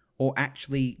talking or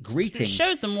actually greeting. It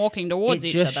shows them walking towards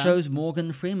each It other. just shows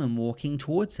Morgan Freeman walking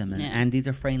towards him and Andy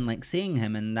Dufresne like seeing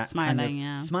him and that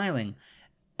Smiling, smiling.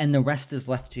 And the rest is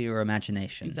left to your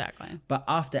imagination. Exactly. But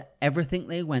after everything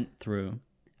they went through,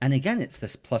 and again, it's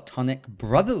this platonic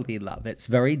brotherly love. It's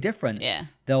very different. Yeah.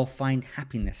 They'll find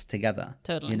happiness together.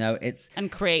 Totally. You know, it's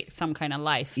and create some kind of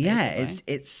life. yeah,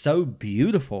 basically. it's so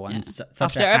beautiful and such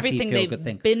After a happy, everything feel-good they've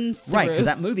thing. been through. Right, because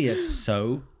that movie is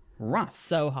so rough.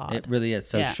 So hard. It really is.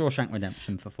 So Yeah. Shawshank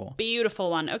Redemption for 4. Beautiful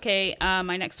one. Okay,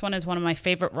 my next one is one of my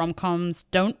favorite rom-coms.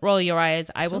 Don't roll your eyes.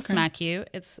 I will smack you.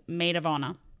 It's Maid of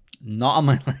Honor. Not on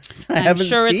my list. I I'm haven't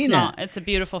sure seen it's it. not. It's a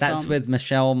beautiful That's film. with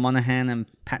Michelle Monaghan and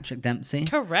Patrick Dempsey.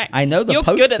 Correct. I know the You're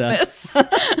poster. good at this.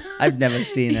 I've never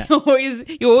seen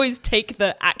it. You always take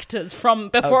the actors from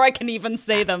before I can even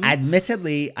say them.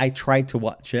 Admittedly, I tried to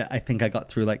watch it. I think I got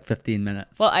through like 15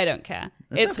 minutes. Well, I don't care.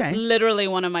 That's It's okay. literally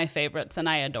one of my favorites, and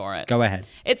I adore it. Go ahead.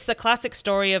 It's the classic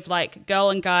story of like girl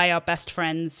and guy are best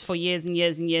friends for years and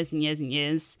years and years and years and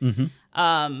years.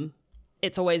 Mm-hmm.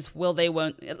 It's always will they,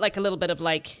 won't, like a little bit of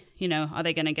like, you know, are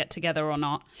they going to get together or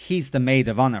not? He's the maid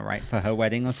of honor, right, for her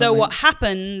wedding or So something? what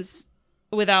happens,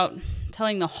 without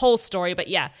telling the whole story, but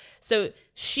yeah, so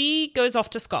she goes off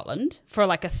to Scotland for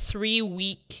like a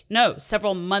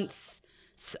several month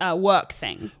work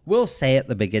thing. We'll say at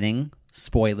the beginning,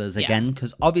 spoilers again,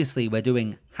 because obviously we're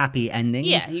doing happy endings.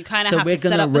 Yeah, you kinda so have we're to set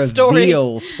gonna up the story.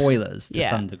 reveal spoilers to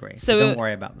some degree. So So don't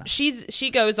worry about that. She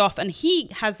goes off, and he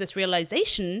has this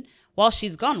realization while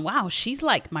she's gone. Wow, she's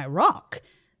like my rock.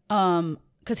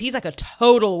 Because he's like a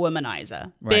total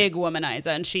womanizer, big womanizer,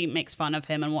 and she makes fun of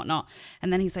him and whatnot.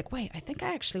 And then he's like, wait, I think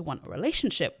I actually want a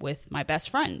relationship with my best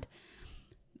friend.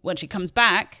 When she comes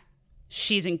back,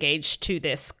 she's engaged to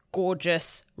this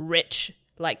gorgeous, rich,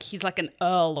 like he's like an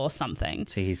earl or something.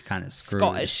 So he's kind of screwed.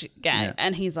 Scottish guy. Yeah.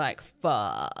 And he's like,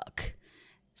 fuck.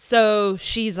 So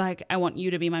she's like, I want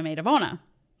you to be my maid of honor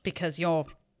because you're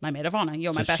my maid of honor.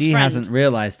 You're my So best she friend. hasn't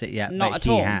realized it yet, Not but at he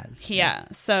all. has. Yeah.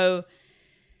 So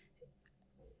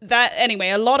that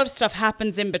anyway, a lot of stuff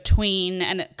happens in between,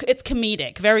 and it's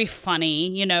comedic, very funny.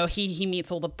 You know, he meets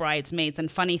all the bridesmaids,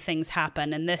 and funny things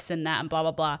happen, and this and that, and blah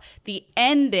blah blah. The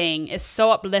ending is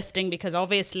so uplifting because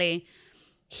obviously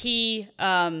he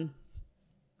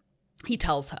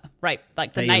tells her, right,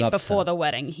 like the That he night loves before her. the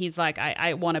wedding, he's like,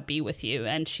 I want to be with you,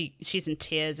 and she's in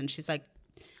tears, and she's like,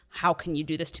 how can you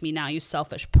do this to me now, you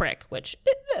selfish prick? Which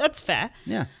that's fair.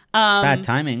 Yeah. Bad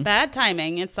timing. Bad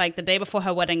timing. It's like the day before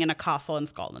her wedding in a castle in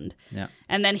Scotland. Yeah.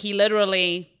 And then he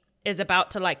literally is about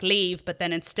to like leave, but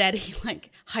then instead he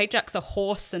like hijacks a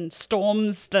horse and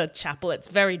storms the chapel. It's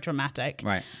very dramatic.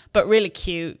 Right. But really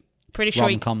cute. Pretty sure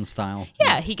Rom-com style.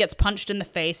 yeah, he gets punched in the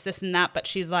face, this and that, but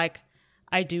she's like,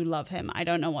 I do love him. I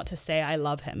don't know what to say. I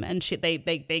love him. And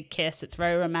they kiss. It's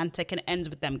very romantic, and it ends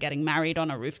with them getting married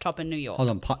on a rooftop in New York. Hold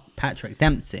on, Patrick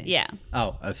Dempsey. Yeah.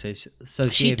 Oh, so She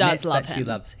she does admits love that him. she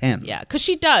loves him. Yeah, because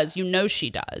she does. You know she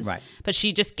does. Right. But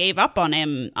she just gave up on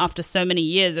him after so many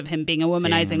years of him being a Seeing him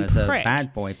womanizing as prick. a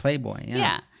bad boy, playboy. Yeah.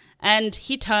 Yeah. And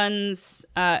he turns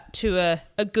to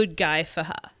a good guy for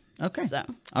her. Okay. So,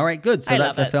 All right, good. So I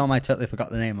that's love a it. film I totally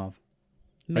forgot the name of.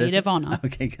 What is Maid of it? Honor.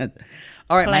 Okay, good.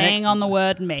 All right, Playing on the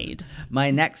word maid.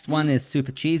 my next one is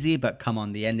super cheesy, but come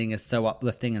on, the ending is so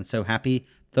uplifting and so happy.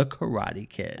 The Karate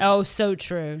Kid. Oh, so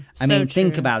true. I mean,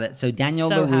 think about it. So Daniel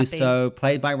So LaRusso,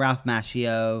 played by Ralph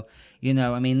Macchio, you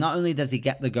know, I mean, not only does he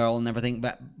get the girl and everything,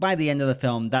 but by the end of the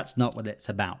film, that's not what it's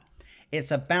about.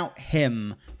 It's about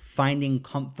him finding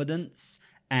confidence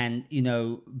and, you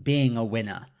know, being a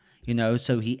winner. You know,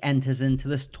 so he enters into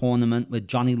this tournament with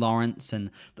Johnny Lawrence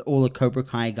and all the Cobra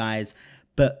Kai guys.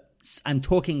 But I'm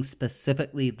talking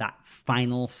specifically that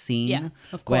final scene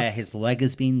of course. where his leg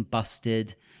has been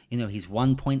busted. You know, he's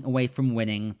 1 point away from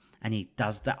winning, and he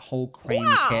does that whole crane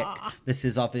kick. This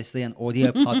is obviously an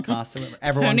audio podcast, so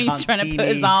everyone Tony's can't trying see to put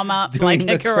me his arm up doing like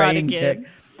a the Karate crane Kid. kick.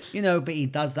 You know, but he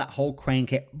does that whole crane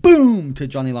kick, boom, to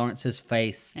Johnny Lawrence's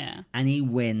face, and he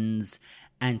wins,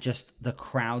 and just the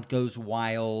crowd goes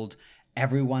wild.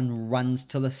 Everyone runs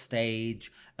to the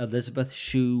stage. Elizabeth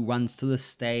Shue runs to the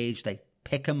stage. They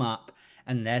pick him up,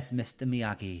 and there's Mr.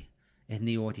 Miyagi in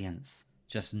the audience,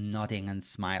 just nodding and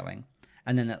smiling.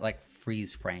 And then it like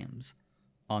freeze frames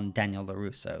on Daniel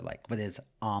LaRusso, like with his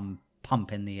arm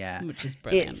pump in the air. Which is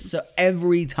brilliant. So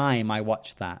every time I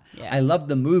watch that, Yeah. I love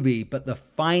the movie, but the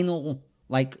final,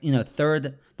 like, you know,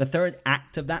 the third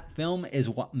act of that film is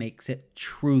what makes it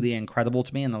truly incredible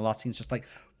to me. And the last scene's just like,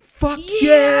 fuck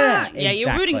yeah! Yeah,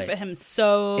 you're rooting for him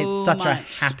so It's such a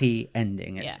much. happy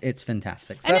ending. It's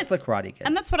fantastic. So And that's The Karate Kid.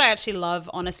 And that's what I actually love,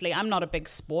 honestly. I'm not a big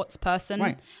sports person.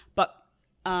 Right. But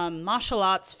martial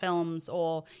arts films,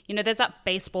 or, you know, there's that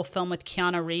baseball film with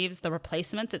Keanu Reeves, The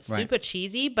Replacements. It's super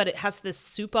cheesy, but it has this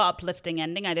super uplifting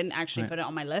ending. I didn't actually put it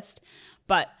on my list.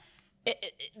 But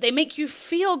they make you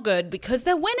feel good because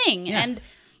they're winning. Yeah. And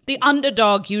the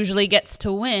underdog usually gets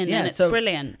to win. And it's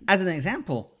brilliant. As an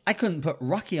example, I couldn't put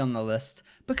Rocky on the list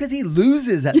because he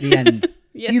loses at the end.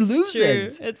 Yeah, he it's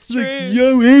loses. true. It's like, true.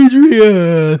 yo,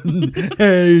 Adrian.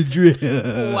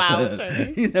 Adrian. Wow,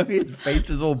 Tony. You know, his face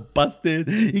is all busted.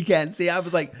 He can't see. I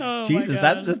was like, Oh, my Jesus, God.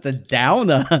 that's just a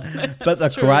downer. But The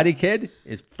true. Karate Kid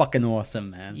is fucking awesome,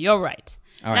 man. You're right.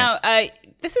 All right.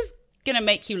 Now, this is going to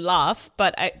make you laugh,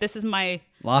 but this is my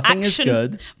Laughing is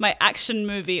good. My action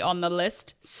movie on the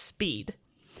list, Speed.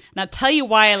 And I'll tell you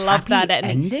why I love Happy that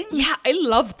ending. ending? Yeah, I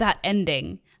love that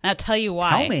ending. And I'll tell you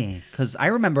why. Tell me, because I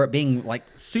remember it being like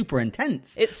super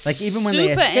intense. It's like even when they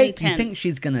super escape, you intense. think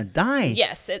she's gonna die.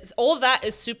 Yes, it's all that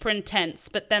is super intense,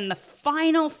 but then the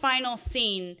final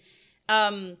scene,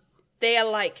 they are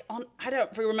like on. I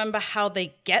don't remember how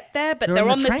they get there, but they're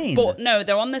on the this train. board. No,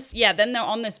 they're on this. Yeah, then they're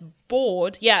on this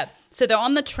board. Yeah, so they're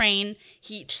on the train.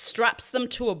 He straps them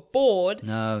to a board.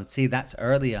 No, see, that's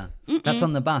earlier. That's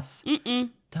on the bus.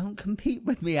 Don't compete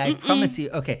with me, I promise you.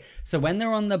 Okay, so when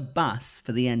they're on the bus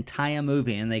for the entire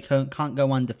movie and they can't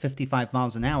go under 55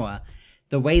 miles an hour,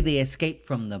 the way they escape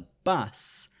from the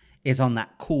bus is on that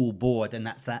cool board, and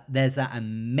there's that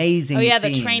amazing Oh, yeah,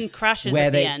 the scene train crashes where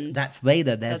at the end. That's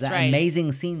later. There's That's that right.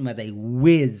 amazing scene where they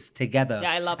whiz together.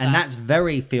 Yeah, I love and that. that's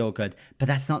very feel good, but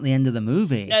that's not the end of the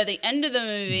movie. No, the end of the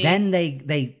movie. Then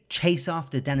they chase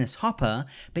after Dennis Hopper,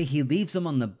 but he leaves them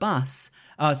on the bus.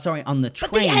 On the train.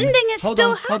 But the ending is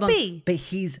still Hold on. happy. But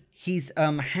he's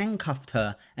handcuffed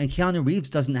her, and Keanu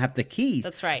Reeves doesn't have the keys.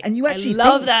 That's right. And you I actually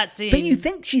love think- that scene. But you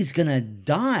think she's gonna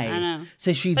die. I know.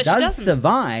 So she But she does doesn't.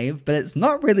 survive, but it's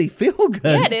not really feel good.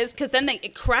 Yeah, it is, because then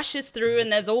it crashes through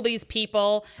and there's all these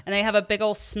people and they have a big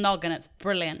old snog and it's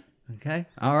brilliant. Okay.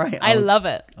 All right. I love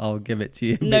it. I'll give it to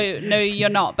you. No, you're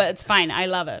not, but it's fine. I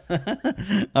love it.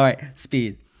 All right.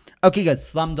 Speed. Okay, good.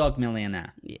 Slumdog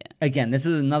Millionaire. Yeah. Again, this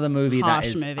is another movie Harsh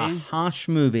that is movie. a harsh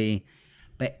movie,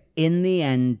 but in the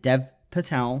end, Dev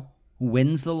Patel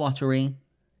wins the lottery,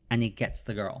 and he gets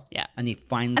the girl. Yeah. And he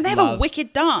finds And they have love. a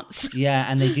wicked dance. Yeah,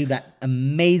 and they do that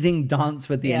amazing dance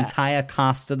with the Yeah. entire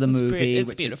cast of the movie, it's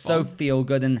which beautiful. is so feel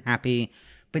good and happy.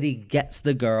 But he gets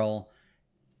the girl.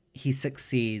 He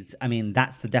succeeds. I mean,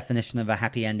 that's the definition of a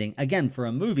happy ending. Again, for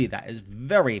a movie that is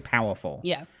very powerful.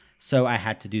 Yeah. So I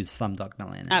had to do Slumdog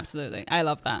Millionaire. Absolutely. I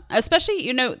love that.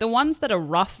 Especially, the ones that are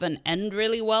rough and end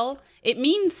really well, it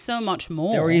means so much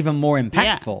more. They're even more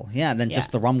impactful, than Yeah.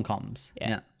 just the rom-coms.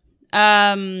 Yeah.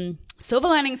 Silver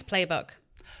Linings Playbook.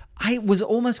 I was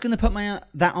almost going to put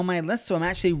that on my list, so I'm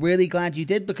actually really glad you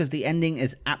did, because the ending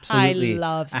is absolutely I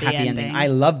love a the happy ending. ending. I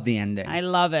love the ending. I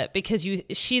love it because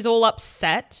she's all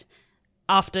upset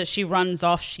after she runs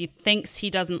off. She thinks he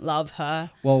doesn't love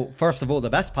her. Well, first of all, the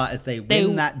best part is they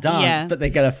win that dance, yeah. but they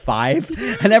get a 5.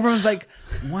 And everyone's like,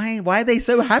 why are they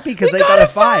so happy? Because they got got a a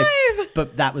 5. 5!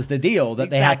 But that was the deal, that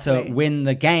they had to Exactly. win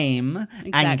the game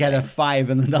and get a Exactly. 5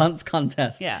 in the dance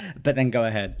contest. Yeah. But then go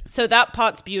ahead. So that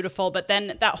part's beautiful, but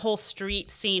then that whole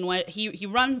street scene where he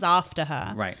runs after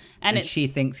her. Right. And And it's she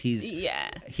thinks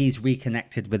he's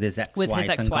reconnected with his ex-wife. with his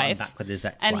And ex-wife. gotten back with his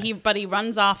ex-wife. And he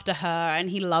runs after her and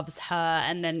he loves her,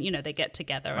 and then they get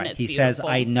together and Right. it's He beautiful. says,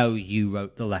 I know you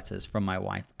wrote the letters from my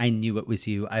wife. I knew it was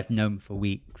you. I've known for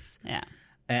weeks. Yeah.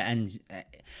 And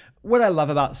what I love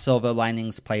about Silver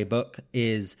Linings Playbook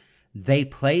is they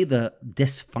play the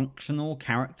dysfunctional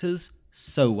characters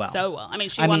so well. So well. I mean,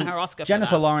 she won her Oscar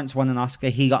Jennifer for that. Lawrence won an Oscar.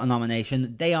 He got a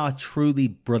nomination. They are truly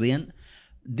brilliant.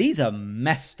 These are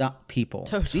messed up people.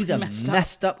 Totally These are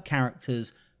messed up.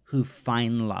 characters who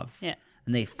find love. Yeah.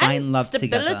 And they find and love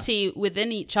together. stability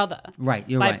within each other. Right,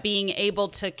 you're by right. being able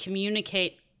to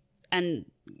communicate and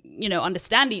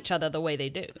understand each other the way they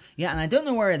do. Yeah, and I don't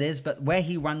know where it is, but where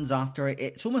he runs after it,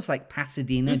 it's almost like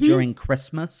Pasadena during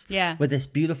Christmas. Yeah. With this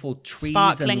beautiful trees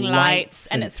Sparkling and lights,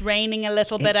 and it's raining a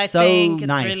little bit. it's I so think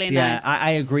nice. it's really yeah, nice.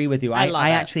 I agree with you. I love I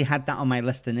it. actually had that on my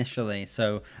list initially,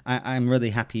 so I'm really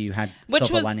happy you had Which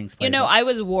Silver was, Linings Playbook. I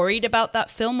was worried about that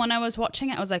film when I was watching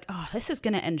it. I was like, oh, this is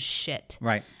going to end shit.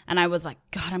 Right. And I was like,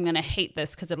 God, I'm going to hate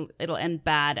this because it'll end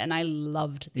bad. And I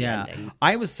loved the Yeah, ending.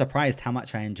 I was surprised how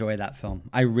much I enjoy that film.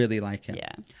 I really like it.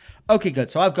 Yeah. Okay, good.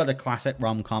 So I've got a classic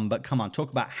rom-com, but come on, talk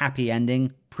about happy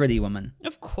ending. Pretty Woman.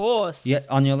 Of course. Yeah,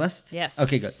 on your list? Yes.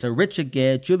 Okay, good. So Richard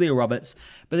Gere, Julia Roberts.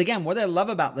 But again, what I love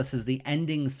about this is the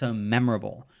ending's so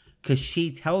memorable because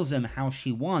she tells him how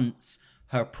she wants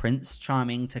her Prince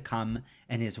Charming to come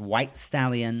in his white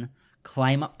stallion,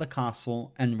 climb up the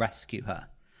castle, and rescue her.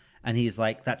 And he's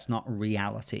like, that's not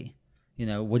reality.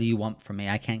 What do you want from me?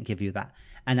 I can't give you that.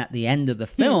 And at the end of the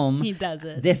film, He does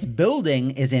it. This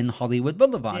building is in Hollywood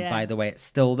Boulevard, Yeah. by the way. It's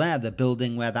still there, the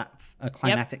building where that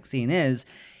climatic scene is.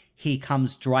 He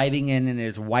comes driving in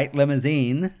his white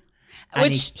limousine. and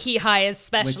Which he hires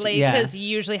specially yeah. because he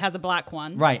usually has a black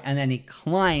one. Right, and then he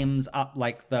climbs up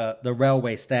like the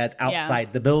railway stairs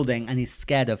outside the building, and he's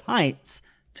scared of heights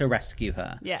to rescue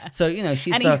her. Yeah. So,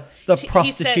 she's And the he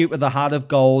prostitute said- with the heart of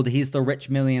gold. He's the rich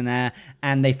millionaire,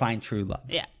 and they find true love.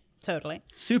 Yeah, totally.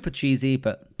 Super cheesy,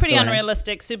 but Pretty go ahead.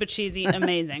 unrealistic, super cheesy,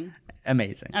 amazing.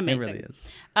 Amazing. Amazing. It really is.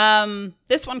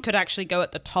 This one could actually go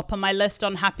at the top of my list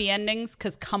on happy endings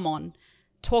because, come on,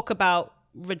 talk about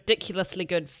ridiculously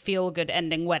good, feel-good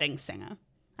ending Wedding Singer.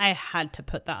 I had to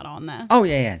put that on there. Oh,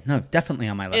 yeah. No, definitely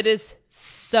on my list. It is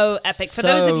so epic. For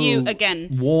those of you, So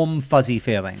again, warm, fuzzy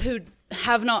feeling. who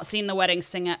have not seen The Wedding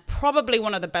Singer, probably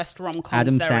one of the best rom-coms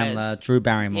Adam there Sandler, is. Drew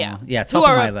Barrymore. Yeah, Who top of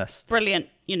are my a list. Brilliant,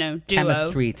 duo.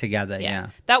 Chemistry together, yeah.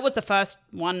 That was the first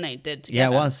one they did Yeah, it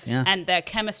together. was, yeah. And their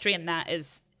chemistry in that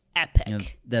is epic. You know,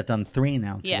 they've done 3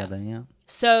 now Yeah. together, yeah.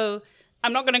 So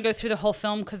I'm not going to go through the whole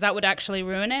film because that would actually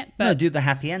ruin it. But No, do the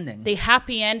happy ending. the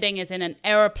happy ending is in an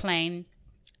aeroplane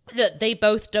that they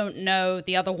both don't know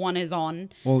the other one is on.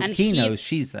 Well, and he he's- knows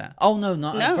she's there. Oh, no,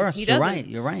 not at No, first. he You're doesn't. right,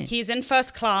 you're right. He's in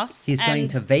first class. He's going and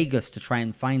to Vegas to try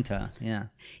and find her, yeah.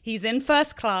 He's in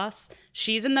first class.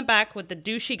 She's in the back with the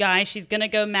douchey guy she's going to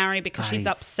go marry because she's He's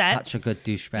upset. Such a good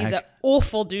douchebag. He's an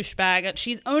awful douchebag.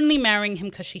 She's only marrying him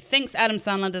because she thinks Adam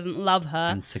Sandler doesn't love her.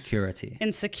 And security.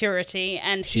 Insecurity.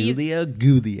 And Julia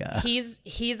Gulia.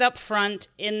 he's up front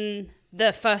in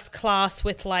the first class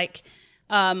with like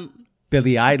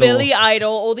Billy Idol. Billy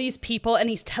Idol, all these people, and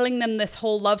he's telling them this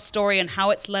whole love story and how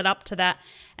it's led up to that.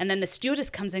 And then the stewardess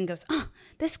comes in and goes, "Oh,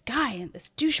 this guy, this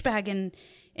douchebag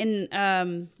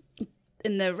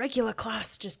in the regular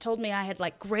class just told me I had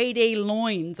like grade A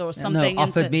loins or something." No,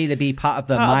 offered me to be part of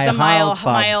the part of Mile the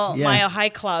High Club. Yeah. Mile High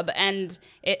Club, and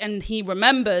he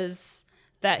remembers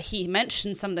that he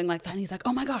mentioned something like that, and he's like,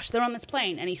 "Oh my gosh, they're on this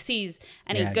plane!" And he sees,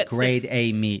 and Yeah, he gets grade this,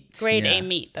 A meet. grade Yeah. A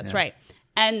meet. That's Yeah. right.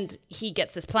 And he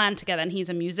gets this plan together, and he's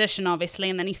a musician, obviously,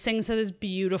 and then he sings her this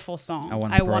beautiful song.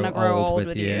 I Wanna Grow Grow Old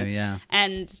with You, yeah.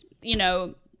 And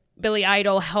Billy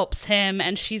Idol helps him,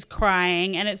 and she's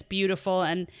crying, and it's beautiful.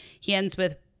 And he ends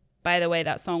with, "By the way,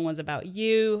 that song was about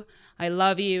you. I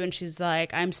love you." And she's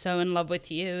like, "I'm so in love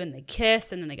with you." And they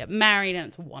kiss, and then they get married, and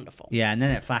it's wonderful. Yeah, and then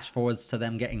it flash forwards to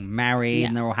them getting married, Yeah.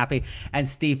 and they're all happy. And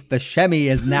Steve Buscemi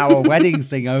is now a wedding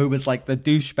singer who was like the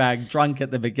douchebag drunk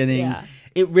at the beginning. Yeah.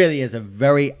 It really is a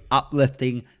very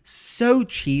uplifting, so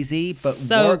cheesy, but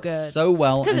So works good. so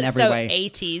well Because in it's every so way.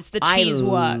 80s. The cheese I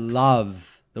works. love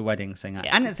The Wedding Singer.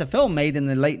 Yeah. And it's a film made in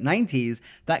the late 90s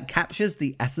that captures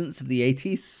the essence of the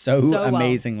 80s so well.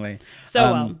 amazingly.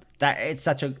 So well. That it's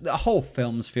the whole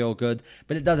films feel good,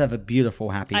 but it does have a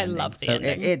beautiful happy I ending. love the so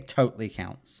ending. It totally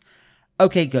counts.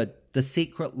 Okay, good. The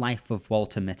Secret Life of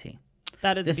Walter Mitty.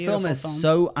 That is This a beautiful film is film.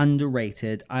 so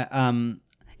underrated.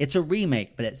 It's a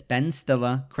remake, but it's Ben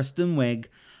Stiller, Kristen Wiig.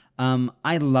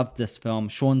 I love this film.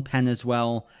 Sean Penn as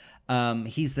well.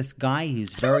 He's this guy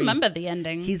who's I remember the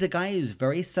ending. He's a guy who's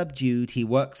very subdued. He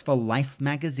works for Life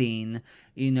magazine,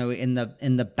 in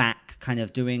the back, kind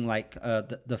of doing like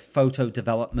the photo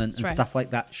development and stuff like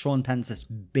that. Sean Penn's this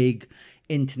big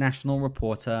international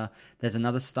reporter. There's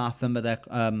another staff member there,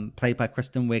 played by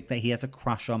Kristen Wiig, that he has a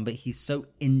crush on, but he's so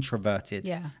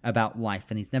introverted about life,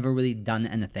 and he's never really done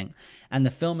anything. And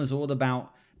the film is all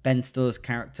about Ben Stiller's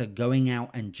character going out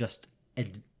and just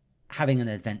having an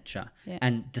adventure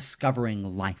and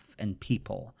discovering life and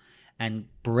people and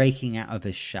breaking out of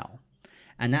his shell.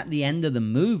 And at the end of the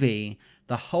movie,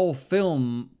 the whole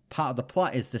film, part of the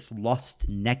plot is this lost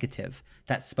negative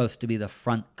that's supposed to be the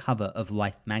front cover of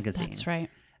Life magazine. That's right.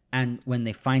 And when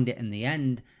they find it in the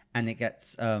end and it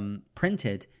gets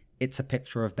printed, it's a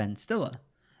picture of Ben Stiller.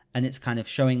 And it's kind of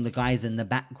showing the guys in the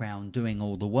background doing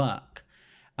all the work.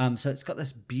 So it's got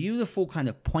this beautiful kind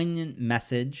of poignant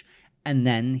message. And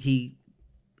then he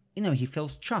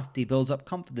feels chuffed. He builds up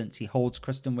confidence. He holds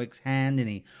Kristen Wiig's hand and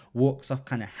he walks off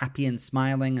kind of happy and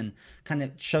smiling and kind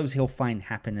of shows he'll find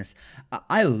happiness.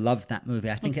 I love that movie.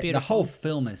 I think the whole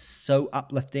film is so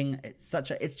uplifting.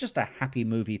 It's just a happy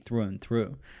movie through and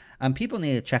through. People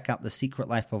need to check out The Secret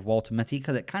Life of Walter Mitty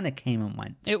because it kind of came and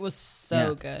went. It was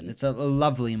so good. It's a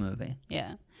lovely movie.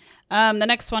 Yeah. The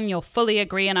next one, you'll fully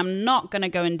agree, and I'm not going to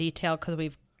go in detail because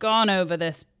we've gone over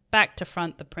this back to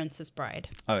front, The Princess Bride.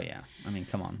 Oh yeah, I mean,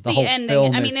 come on. The whole ending.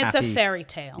 film it's happy. a fairy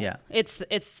tale. Yeah, it's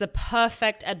the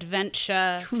perfect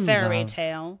adventure fairy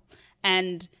tale,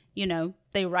 and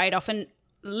they ride off and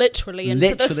literally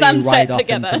into the sunset ride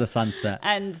together. Off into the sunset.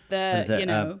 And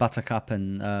Buttercup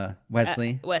and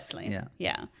Wesley. Wesley.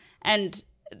 Yeah. And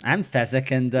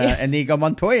Fezzik and Inigo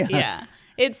Montoya. Yeah,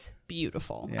 it's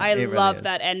beautiful. Yeah, I love really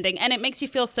that ending, and it makes you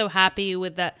feel so happy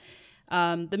with that.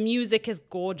 The music is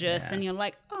gorgeous, and you're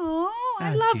like, "Oh,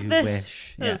 I love this."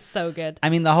 Wish. Yeah. It's so good. I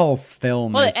mean, the whole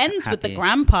film. Well, is it ends with the happy.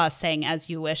 grandpa saying "As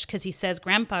you wish" because he says,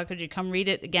 "Grandpa, could you come read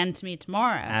it again to me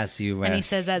tomorrow?" As you wish. And he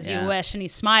says, "As you wish," and he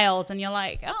smiles, and you're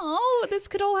like, "Oh, this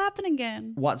could all happen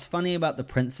again." What's funny about The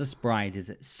Princess Bride is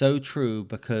it's so true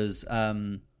because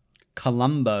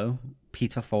Columbo,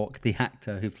 Peter Falk, the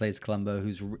actor who plays Columbo,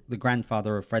 who's the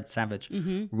grandfather of Fred Savage,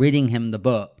 reading him the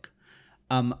book.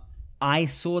 I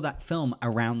saw that film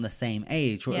around the same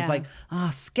age where it was like,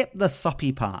 skip the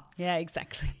soppy parts. Yeah,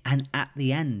 exactly. And at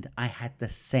the end, I had the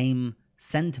same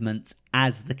sentiments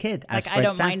as the kid. As I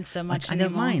don't mind so much I don't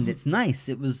anymore. mind. It's nice.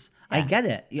 It was, I get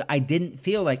it. I didn't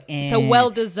feel like, it's a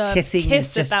well-deserved kissing kiss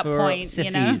is just at that for point,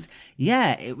 sissies.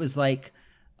 Yeah, it was like,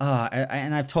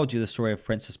 and I've told you the story of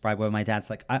Princess Bride where my dad's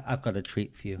like, I've got a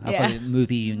treat for you. I've got a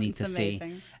movie you need to see.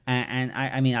 And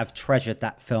I mean, I've treasured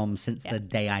that film since the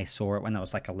day I saw it when I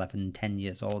was like 11, 10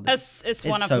 years old. It's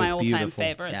one of so my all-time beautiful.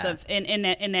 favorites Yeah. of in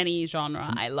any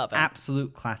genre. I love it.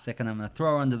 Absolute classic. And I'm going to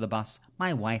throw her under the bus.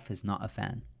 My wife is not a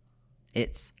fan.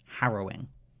 It's harrowing.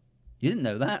 You didn't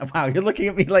know that? Wow, you're looking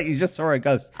at me like you just saw a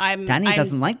ghost. Danny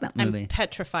doesn't like that movie. I'm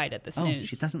petrified at this news.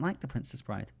 She doesn't like The Princess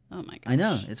Bride. Oh my gosh. I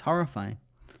know. It's horrifying.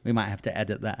 We might have to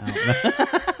edit that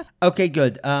out. Okay,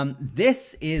 good.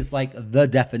 This is like the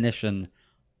definition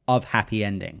of happy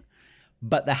ending.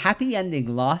 But the happy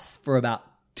ending lasts for about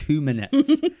 2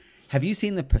 minutes. Have you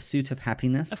seen The Pursuit of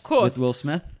Happiness? Of course. With Will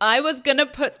Smith? I was going to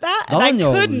put that, It's not and on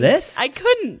your couldn't. list? I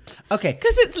couldn't. Okay.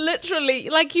 Because it's literally,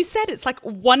 like you said, it's like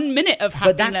 1 minute of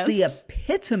happiness. But that's the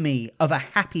epitome of a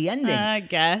happy ending. I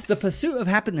guess. The Pursuit of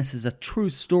Happiness is a true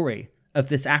story of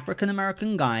this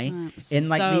African-American guy in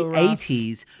like so the rough.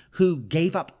 80s who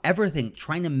gave up everything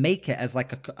trying to make it as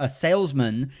like a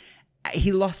salesman.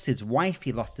 He lost his wife,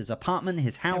 he lost his apartment,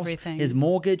 his house, Everything. his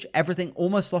mortgage, everything,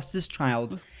 almost lost his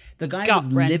child. The guy was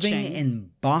living gut-wrenching. in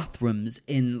bathrooms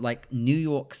in like New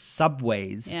York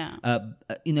subways, Yeah.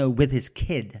 With his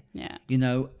kid. Yeah.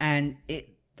 And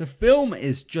the film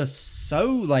is just so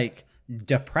like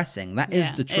depressing. That is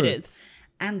Yeah, the truth. it is.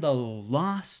 And the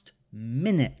last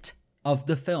minute of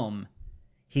the film,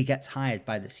 he gets hired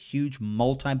by this huge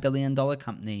multi-billion-dollar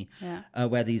company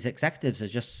where these executives are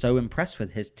just so impressed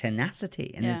with his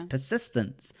tenacity and his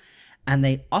persistence. And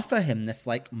they offer him this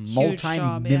like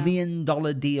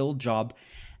multi-million-dollar deal job.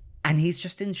 And he's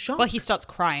just in shock. Well, he starts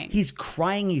crying. He's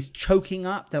crying. He's choking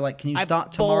up. They're like, can you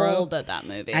start tomorrow? I bawled at that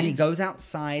movie. And he goes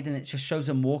outside and it just shows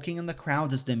him walking in the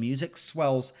crowd as the music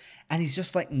swells. And he's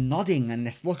just like nodding and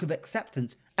this look of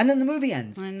acceptance. And then the movie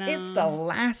ends. I know. It's the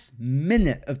last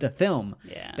minute of the film.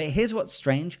 Yeah. But here's what's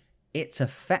strange. It's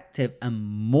effective and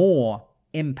more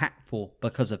impactful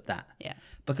because of that. Yeah.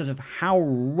 Because of how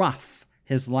rough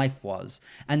his life was.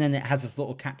 And then it has this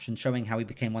little caption showing how he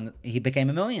became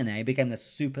a millionaire. He became this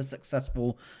super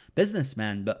successful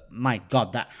businessman. But my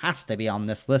God, that has to be on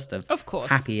this list of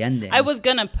course, happy endings. I was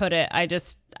gonna put it. I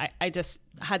just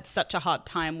had such a hard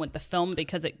time with the film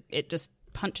because it just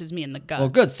punches me in the gut. Well,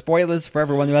 good. Spoilers for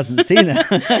everyone who hasn't seen it.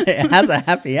 It has a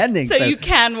happy ending. So you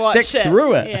can watch stick it.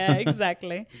 through it. Yeah,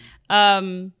 exactly.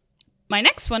 My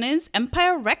next one is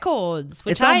Empire Records,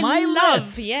 which It's on I my love.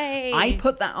 list. Yay. I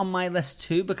put that on my list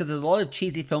too because there's a lot of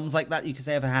cheesy films like that you could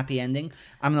say have a happy ending.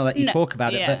 I'm going to let you talk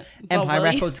about it, but Well, Empire will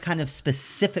you? Records kind of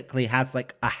specifically has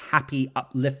like a happy,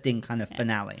 uplifting kind of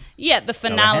finale. Yeah, the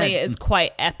finale ahead. is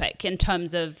quite epic in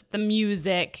terms of the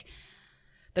music,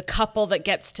 the couple that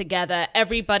gets together,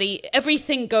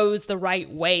 everything goes the right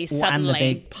way suddenly. And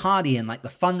the big party and like the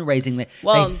fundraising.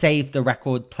 Well, they save the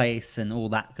record place and all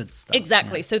that good stuff.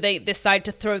 Exactly. Yeah. So they decide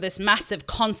to throw this massive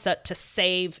concert to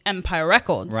save Empire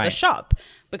Records, the Right. shop,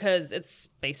 because it's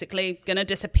basically going to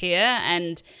disappear.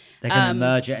 And They're going to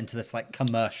merge it into this like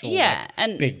commercial, yeah, like,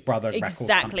 and Big Brother record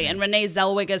exactly. company. And Renee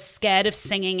Zellweger's scared of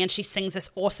singing, and she sings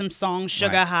this awesome song,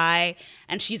 Sugar Right. High,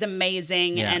 and she's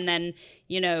amazing. Yeah. And then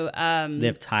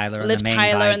Liv Tyler Liv and the main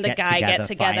Tyler guy and the guy get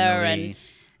together finally.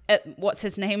 and what's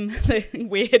his name? The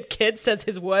weird kid says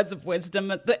his words of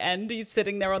wisdom at the end. He's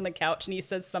sitting there on the couch and he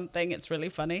says something. It's really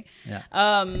funny. Yeah.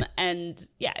 And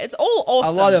yeah, it's all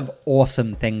awesome. A lot of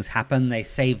awesome things happen. They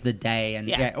save the day and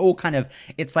Yeah. all kind of,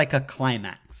 it's like a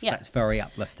climax Yeah. that's very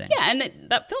uplifting. Yeah, and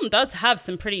that film does have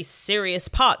some pretty serious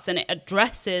parts, and it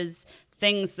addresses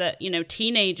things that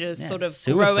teenagers Yeah, sort of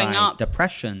suicide, growing up,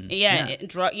 depression.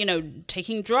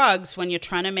 taking drugs when you're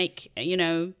trying to make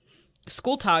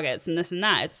school targets and this and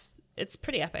that. It's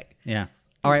pretty epic. Yeah.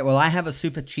 All right, well, I have a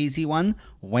super cheesy one,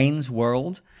 Wayne's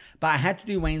World. But I had to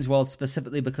do Wayne's World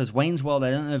specifically because Wayne's World,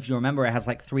 I don't know if you remember, it has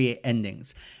like 3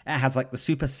 endings. It has like the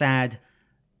super sad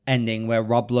ending where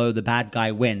Rob Lowe, the bad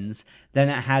guy, wins. Then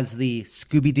it has the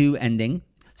Scooby-Doo ending.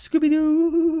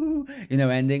 Scooby-Doo,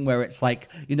 ending where it's like,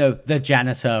 the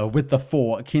janitor with the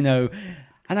fork,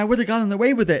 and I would have gotten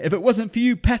away with it if it wasn't for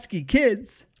you pesky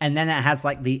kids. And then it has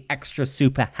like the extra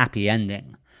super happy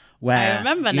ending. Where, I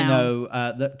remember now.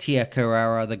 The Tia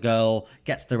Carrera, the girl,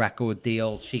 gets the record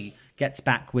deal. She gets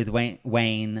back with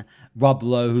Wayne. Rob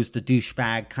Lowe, who's the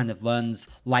douchebag, kind of learns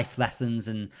life lessons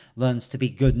and learns to be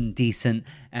good and decent.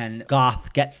 And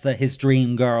Garth gets his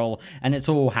dream girl, and it's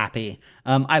all happy.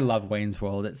 I love Wayne's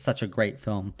World. It's such a great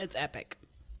film. It's epic.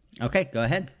 Okay, go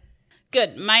ahead.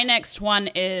 Good. My next one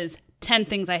is 10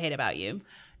 Things I Hate About You.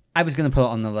 I was going to put it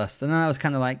on the list, and then I was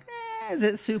kind of like, is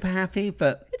it super happy?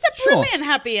 But It's a brilliant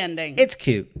happy ending. It's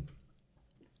cute.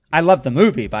 I love the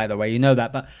movie, by the way. You know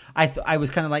that. But I was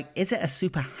kind of like, is it a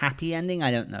super happy ending?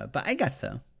 I don't know. But I guess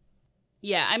so.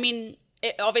 Yeah, I mean,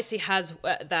 it obviously has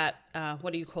that,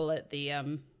 what do you call it?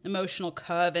 The emotional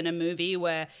curve in a movie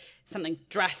where something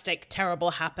drastic,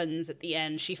 terrible happens at the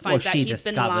end. She finds out he's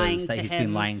been lying to him. He's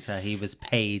been lying to her. He was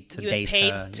paid to date her.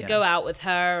 He was paid to go out with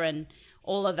her and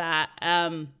all of that.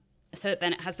 So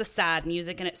then it has the sad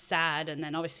music and it's sad. And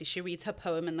then obviously she reads her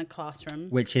poem in the classroom.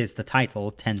 Which is the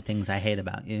title, 10 Things I Hate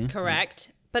About You. Correct.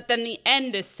 Yeah. But then the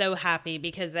end is so happy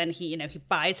because then he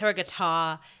buys her a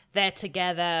guitar. They're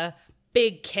together,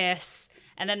 big kiss.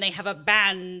 And then they have a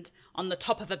band on the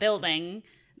top of a building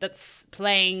that's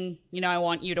playing, I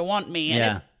Want You to Want Me.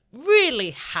 And it's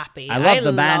really happy. I love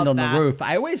the band on that. the roof.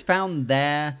 I always found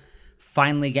their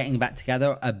finally getting back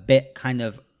together a bit kind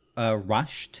of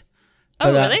rushed.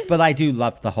 Oh, really? But I do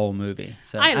love the whole movie.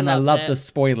 So, I love the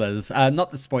spoilers. Not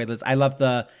the spoilers. I love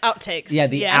the outtakes. Yeah,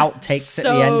 the outtakes at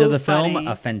the end of the film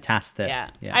are fantastic.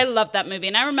 Yeah. I love that movie.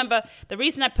 And I remember the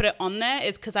reason I put it on there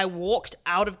is because I walked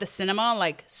out of the cinema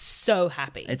like so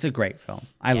happy. It's a great film.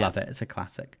 I love it. It's a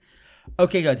classic.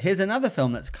 Okay, good. Here's another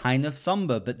film that's kind of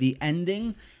somber, but the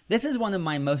ending, this is one of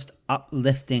my most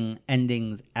uplifting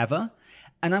endings ever.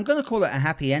 And I'm going to call it a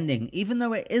happy ending, even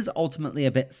though it is ultimately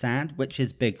a bit sad, which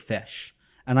is Big Fish.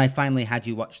 And I finally had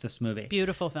you watch this movie.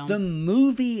 Beautiful film. The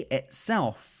movie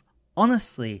itself,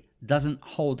 honestly, doesn't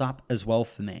hold up as well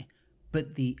for me.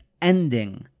 But the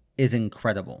ending is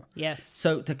incredible. Yes.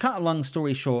 So to cut a long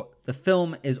story short, the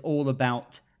film is all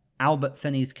about Albert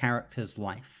Finney's character's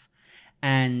life.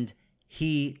 And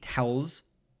he tells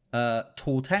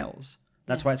tall tales.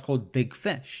 That's why it's called Big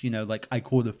Fish. Like I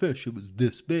caught a fish, it was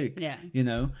this big. Yeah.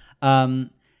 And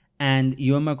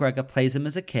Ewan McGregor plays him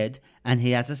as a kid, and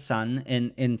he has a son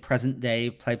in present day,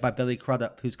 played by Billy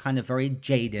Crudup, who's kind of very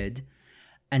jaded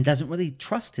and doesn't really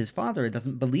trust his father. He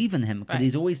doesn't believe in him because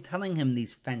he's always telling him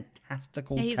these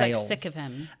fantastical he's tales. Like sick of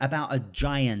him. About a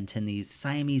giant and these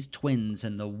Siamese twins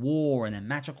and the war and a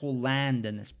magical land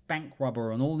and this bank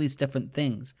robber and all these different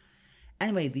things.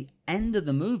 anyway, the end of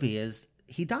the movie is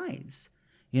he dies,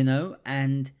 you know,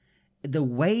 and the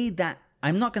way that,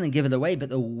 I'm not going to give it away, but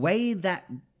the way that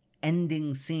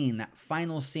ending scene, that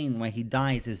final scene where he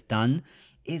dies is done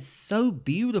is so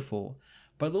beautiful,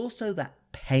 but also that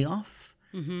payoff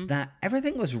that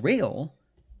everything was real.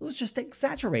 It was just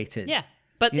exaggerated. Yeah.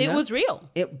 But You it know? was real.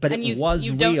 But and it was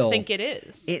you real. don't think it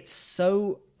is. It's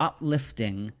so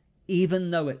uplifting,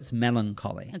 even though it's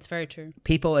melancholy. That's very true.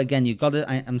 People, again, you got to,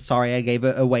 I'm sorry I gave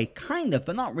it away, kind of,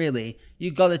 but not really.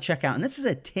 You got to check out. And this is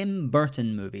a Tim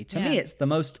Burton movie. To me, Yeah. it's the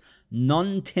most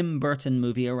non-Tim Burton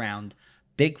movie around.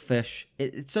 Big Fish.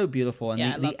 It's so beautiful. And Yeah,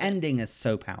 I loved the it. ending is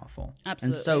so powerful.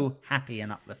 Absolutely. And so happy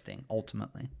and uplifting,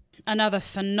 ultimately. Another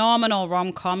phenomenal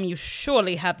rom-com. You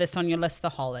surely have this on your list, The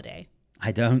Holiday.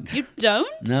 I don't. You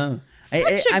don't? No.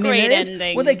 Such a great it is-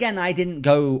 ending. Well, again, I didn't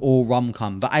go all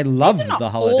rom-com, but I love These are not The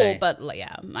Holiday. all, but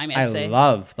yeah, I mean, I I'd say.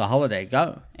 love The Holiday.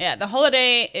 Go. Yeah, The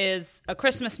Holiday is a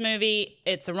Christmas movie.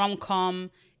 It's a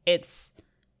rom-com. It's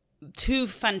two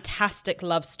fantastic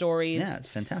love stories. Yeah, it's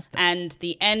fantastic. And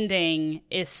the ending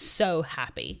is so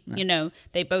happy. You know,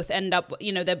 they both end up,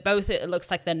 you know, they're both, it looks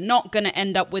like they're not going to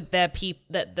end up with their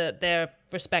their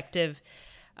respective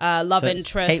love So it's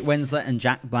interest. Kate Winslet and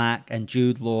Jack Black and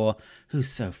Jude Law, who's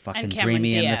so fucking And Cameron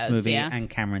dreamy in Diaz, this movie, yeah. and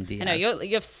Cameron Diaz. I know,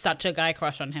 you have such a guy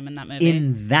crush on him in that movie.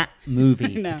 in that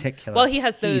movie No. particular. Well, he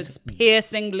has those he's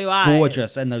piercing blue eyes.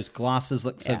 gorgeous, and those glasses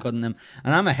look so Yeah. good in him.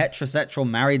 And I'm a heterosexual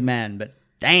married man, but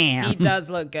damn. He does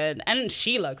look good. And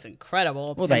she looks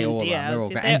incredible. Well, they Cameron all are. Diaz. They're all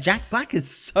great. They're- And Jack Black is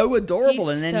so adorable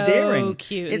He's and so endearing.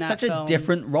 cute in It's that such film. a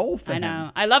different role for I him.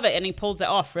 know. I love it, and he pulls it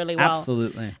off really well.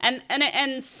 Absolutely. And it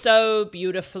ends so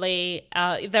beautifully.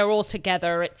 They're all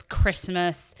together. It's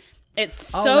Christmas. It's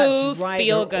so that's right.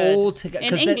 feel They're good all together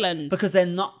in England. because they're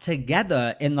not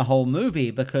together in the whole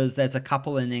movie. Because there's a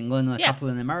couple in England and a Yeah. couple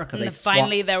in America. And They then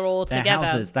finally swap they're all their together.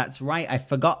 houses. That's right. I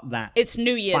forgot that. It's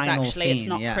New Year's final actually. It's scene,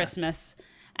 not yeah. Christmas,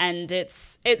 and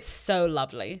it's so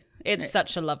lovely. It's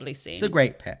such a lovely scene. It's a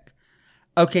great pick.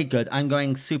 Okay, good. I'm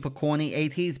going super corny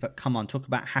 80s, but come on, talk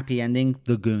about happy ending.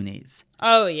 The Goonies.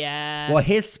 Oh yeah. Well,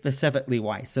 here's specifically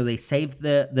why. So they save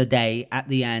the day at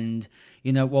the end.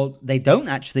 You know, well, they don't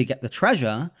actually get the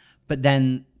treasure, but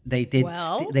then they did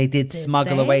Well, did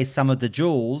smuggle they? away some of the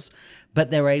jewels, but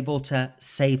they're able to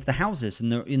save the houses.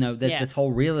 And you know, there's Yeah. this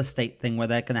whole real estate thing where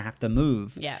they're going to have to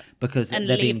move, Yeah. because And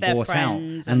they're leave being their bought out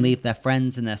friends and leave their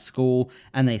friends and their school,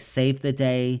 and they save the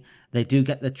day. They do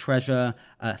get the treasure.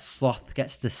 Sloth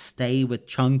gets to stay with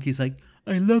Chunk. He's like,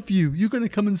 I love you. You're going to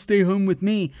come and stay home with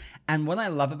me. And what I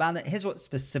love about it, here's what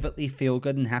specifically feel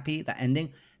good and happy, that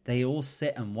ending. They all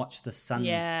sit and watch the sun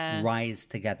Yeah. rise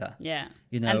together. Yeah.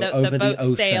 You know, And the over the boats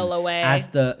ocean. sail away. As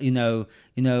the, you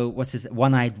know, what's his,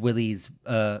 One-Eyed Willie's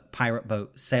pirate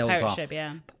boat sails Pirate off. ship,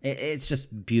 yeah. It's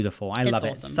just beautiful. I It's love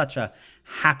it. awesome. It's such a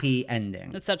happy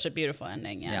ending. It's such a beautiful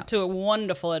ending, Yeah. to a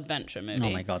wonderful adventure movie. Oh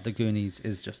my God, The Goonies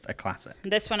is just a classic.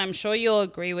 This one, I'm sure you'll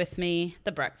agree with me,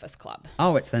 The Breakfast Club.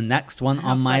 Oh, it's the next one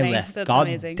on my funny. list. That's God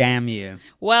amazing. damn you.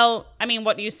 Well, I mean,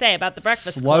 what do you say about The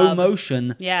Breakfast Slow Club?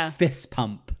 motion Yeah. fist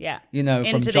pump. Yeah. You know,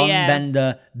 from Into the John air.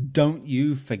 Bender, Don't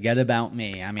You Forget About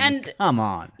Me. I mean, And- come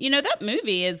on. You know, that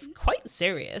movie is quite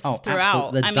serious Oh, throughout.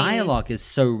 absolutely. The I mean, dialogue is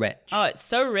so rich. oh, it's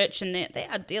so rich, and they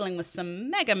are dealing with some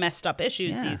mega messed up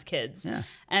issues, Yeah. these kids. Yeah.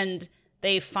 And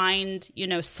they find,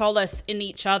 solace in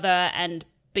each other and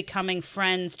becoming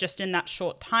friends just in that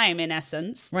short time, in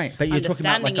essence. Right, but you're talking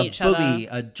about like Understanding a each bully,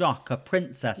 other. a jock, a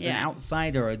princess, an Yeah.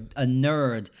 outsider, a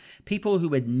nerd. People who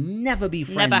would never be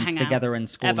Never friends hang out. together in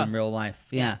school Ever. in real life.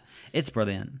 Yeah, it's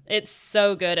brilliant. It's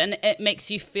so good, and it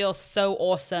makes you feel so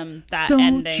awesome, that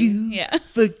Don't ending. you Yeah.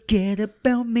 forget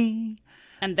about me.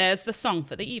 And there's the song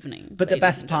for the evening. But the ladies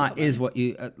best and part gentlemen. is what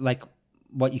you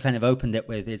what you kind of opened it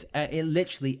with is it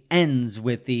literally ends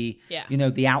with the Yeah.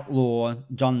 the outlaw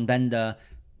John Bender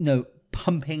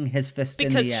pumping his fist in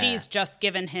because the air. she's just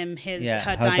given him her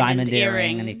her diamond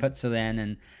earring, and he puts her in,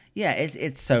 and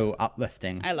it's so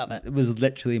uplifting. I love it. It was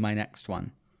literally my next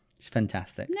one. It's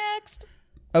fantastic. Next.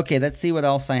 Okay, let's see what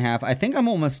else I have. I think I'm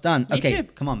almost done. Me Okay, too.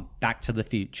 come on, Back to the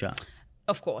Future.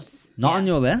 Of course. Not Yeah. on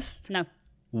your list? No.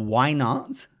 Why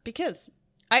not? Because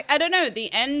I don't know.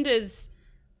 The end is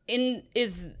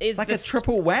It's like the a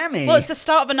triple whammy. Well, it's the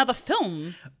start of another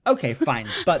film. Okay, fine.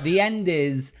 But the end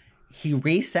is he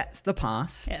resets the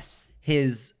past. Yes.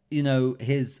 His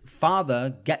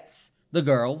father gets the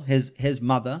girl, his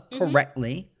mother,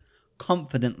 correctly,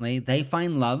 confidently. They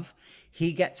find love.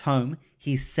 He gets home.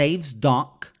 He saves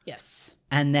Doc. Yes.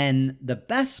 And then the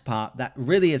best part, that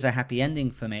really is a happy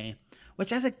ending for me,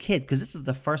 which as a kid, because this is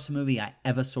the first movie I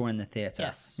ever saw in the theater.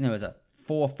 Yes. As a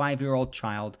 4 or 5-year-old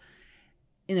child,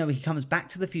 he comes back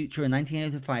to the future in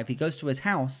 1985. He goes to his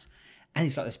house, and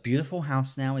he's got this beautiful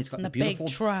house now. He's got And the the big beautiful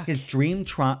truck. his dream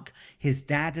truck. His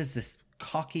dad is this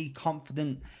cocky,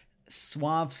 confident,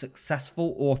 suave,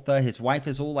 successful author. His wife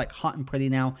is all like hot and pretty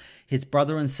now. His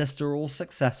brother and sister are all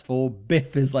successful.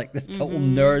 Biff is like this total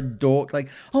nerd dork, like,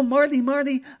 oh,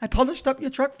 Marty, I polished up your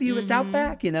truck for you. It's out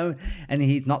back, and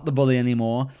he's not the bully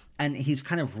anymore. And he's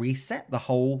kind of reset the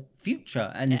whole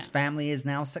future, and his family is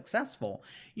now successful.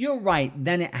 You're right.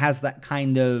 Then it has that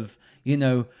kind of,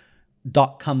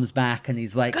 Doc comes back and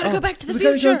he's like, Gotta go back to the we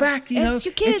gotta future. go back, It's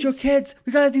your kids. It's your kids.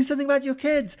 We gotta do something about your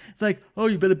kids. It's like, oh,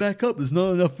 you better back up. There's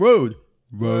not enough road.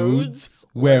 Roads?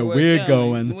 Where we're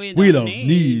going. We don't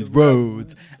need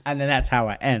roads. And then that's how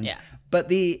it ends. Yeah. But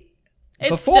It's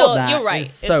before still, that you're right.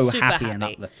 is so it's super happy and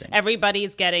uplifting.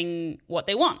 Everybody's getting what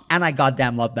they want. And I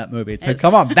goddamn love that movie. So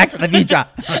come on, Back to the Future.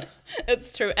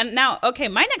 It's true. And now, okay,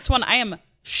 my next one, I am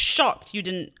shocked you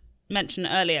didn't mention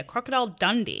earlier. Crocodile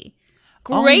Dundee.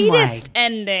 Greatest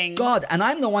ending. God, and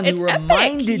I'm the one It's who epic,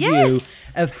 reminded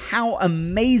yes. you of how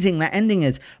amazing that ending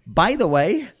is. By the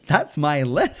way, that's my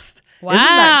list. Wow. Isn't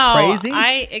that crazy?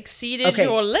 I exceeded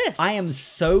your list. I am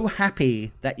so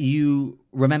happy that you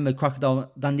remembered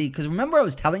Crocodile Dundee, because remember I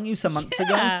was telling you some months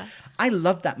ago? I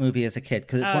loved that movie as a kid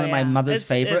because it's one of my mother's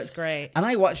favorites. It's great. And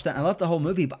I watched it and I loved the whole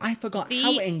movie, but I forgot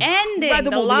how The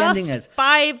incredible last the ending is.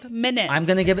 5 minutes. I'm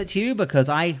going to give it to you because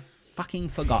I fucking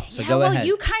forgot. So yeah, go well, ahead.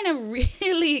 you kind of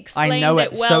really explained I know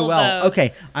it well, so well. though.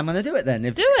 Okay, I'm going to do it then.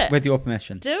 Do it. With your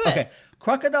permission. Do it. Okay.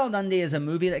 Crocodile Dundee is a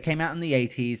movie that came out in the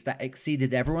 80s that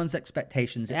exceeded everyone's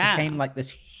expectations. It became like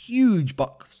this huge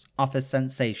box office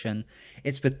sensation.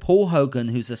 It's with Paul Hogan,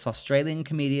 who's this Australian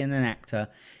comedian and actor.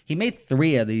 He made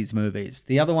 3 of these movies.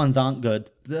 The other ones aren't good.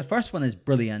 The first one is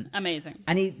brilliant. Amazing.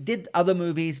 And he did other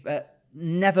movies, but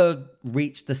never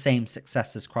reached the same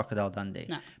success as Crocodile Dundee.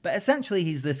 No. But essentially,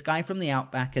 he's this guy from the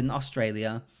outback in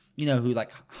Australia, who like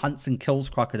hunts and kills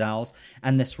crocodiles,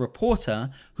 and this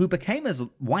reporter who became his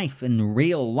wife in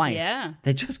real life. Yeah.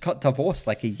 They just got divorced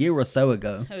like a year or so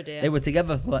ago. Oh, dear. They were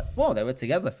together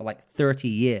for like 30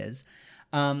 years.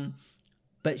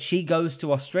 But she goes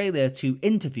to Australia to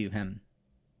interview him.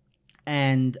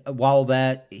 And while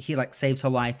there, he like saves her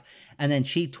life, and then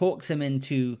she talks him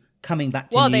into coming back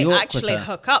to New York. Well, they actually with her.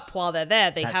 hook up while they're there.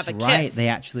 They have a kiss. Right, they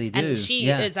actually do. And she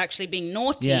Yeah. is actually being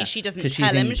naughty. Yeah, She doesn't 'cause tell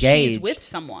she's him she's engaged. with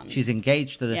someone. She's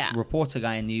engaged to this Yeah. reporter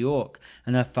guy in New York,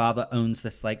 and her father owns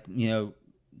this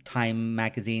Time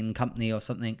magazine company or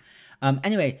something.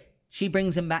 Anyway, she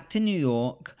brings him back to New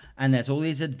York, and there's all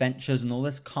these adventures and all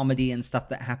this comedy and stuff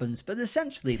that happens. But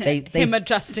essentially, they him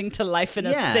adjusting to life in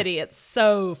a Yeah. city. It's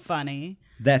so funny.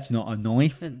 that's not a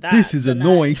knife. That's This is a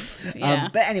knife. Yeah.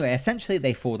 But anyway, essentially,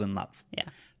 they fall in love. Yeah.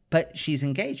 But she's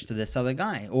engaged to this other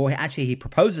guy, or actually, he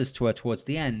proposes to her towards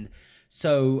the end.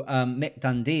 So Mick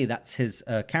Dundee, that's his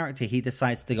character, he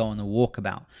decides to go on a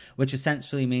walkabout, which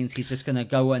essentially means he's just going to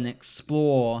go and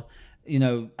explore,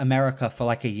 America for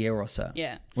like a year or so.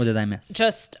 Yeah. What did I miss?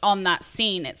 Just on that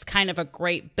scene, it's kind of a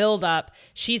great build-up.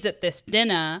 She's at this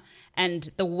dinner, and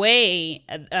the way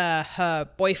her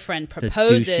boyfriend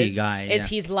proposes douchey guy, is yeah.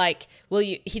 he's like,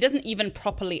 he doesn't even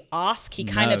properly ask. He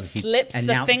kind No, of he slips the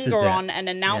announces finger it. on and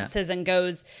announces and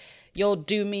goes, you'll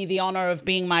do me the honor of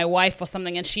being my wife or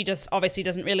something. And she just obviously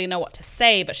doesn't really know what to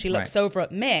say, but she looks over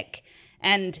at Mick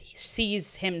and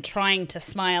sees him trying to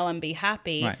smile and be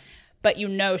happy. Right. But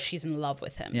she's in love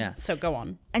with him. Yeah. So go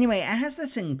on. Anyway, it has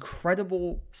this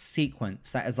incredible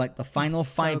sequence that is like the final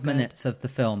so 5 good. minutes of the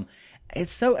film.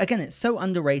 It's so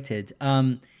underrated.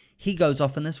 He goes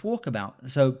off on this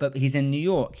walkabout. But he's in New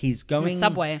York. He's going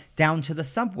subway. down to the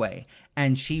subway,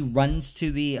 and she runs to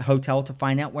the hotel to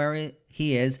find out where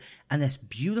he is. And this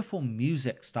beautiful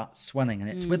music starts swelling, and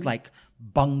it's with like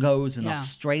bongos and Yeah.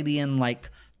 Australian like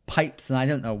pipes, and I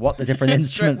don't know what the different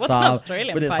instruments What's an are,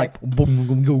 Australian but it's pipe? like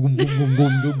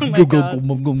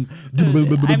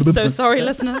I'm so sorry,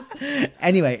 listeners.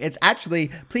 Anyway, it's actually,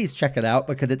 please check it out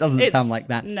because it doesn't sound like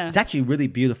that. No. It's actually really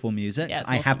beautiful music. Yeah, it's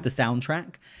I have awesome. the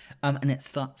soundtrack. And it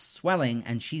starts swelling,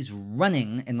 and she's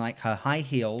running in like her high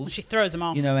heels. She throws him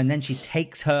off. And then she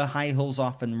takes her high heels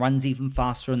off and runs even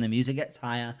faster, and the music gets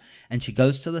higher. And she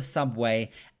goes to the subway,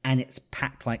 and it's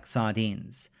packed like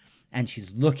sardines. And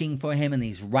she's looking for him, and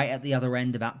he's right at the other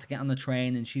end about to get on the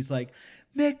train. And she's like,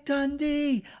 Mick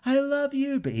Dundee, I love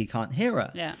you. But he can't hear her.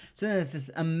 Yeah. So there's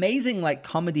this amazing like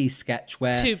comedy sketch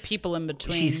where 2 people in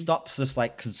between. she stops this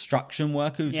like construction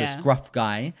worker who's this Yeah. gruff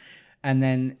guy. And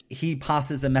then he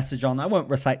passes a message on. I won't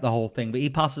recite the whole thing, but he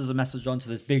passes a message on to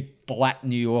this big black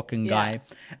New Yorkan guy.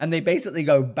 And they basically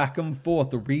go back and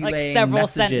forth, relaying like several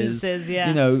messages, sentences, yeah.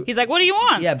 You know, he's like, what do you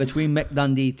want? yeah, between Mick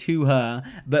Dundee to her,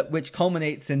 but which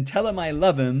culminates in tell him I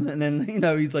love him. And then, you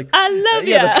know, he's like, I love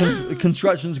you. The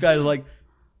constructions guy is like,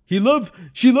 she loves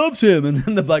him. And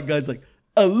then the black guy's like,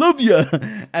 I love you.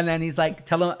 And then he's like,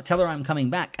 tell her I'm coming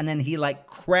back. And then he like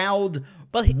crowd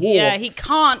Well, he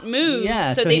can't move,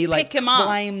 so they he pick him up.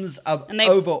 Climbs up and they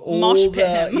over all mosh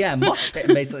pit him. mosh pit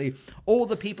him, basically. All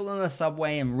the people in the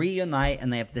subway and reunite,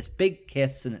 and they have this big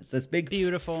kiss, and it's this big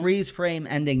beautiful freeze frame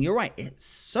ending. You're right, it's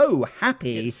so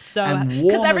happy, it's so and warm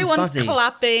because everyone's and fuzzy.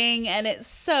 clapping, and it's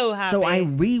so happy. So I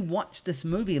rewatched this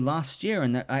movie last year,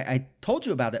 and I told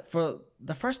you about it for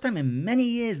the first time in many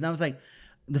years, and I was like,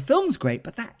 the film's great,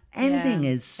 but that ending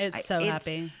is it's so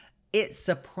happy. It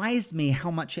surprised me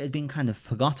how much it had been kind of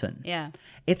forgotten. Yeah.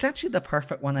 It's actually the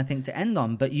perfect one, I think, to end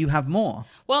on, but you have more.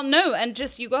 Well, no, and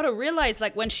just you got to realize,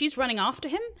 like, when she's running after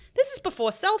him, this is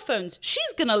before cell phones.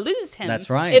 She's going to lose him. That's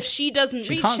right. If she doesn't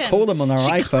reach him. She can't call him on her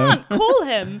iPhone. She can't call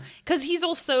him because he's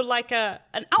also like an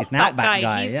outback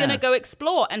guy. He's going to go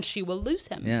explore, and she will lose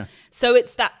him. Yeah. So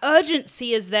it's that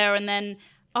urgency is there, and then...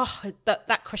 Oh,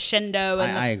 that crescendo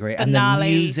and I agree. finale.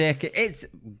 And the music, it's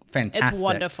fantastic. It's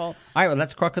wonderful. All right, well,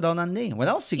 that's Crocodile Dundee. What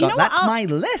else you got? That's my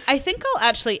list. I think I'll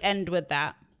actually end with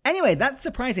that. Anyway, that's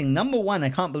surprising. Number one, I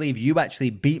can't believe you actually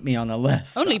beat me on a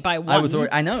list. Only by one.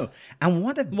 I know. And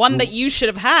what a... One that you should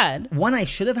have had. One I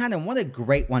should have had, and what a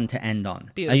great one to end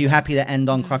on. Beautiful. Are you happy to end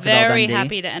on Crocodile Dundee? Very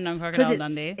happy to end on Crocodile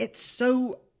Dundee. It's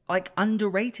so... like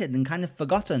underrated and kind of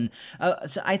forgotten.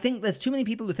 So I think there's too many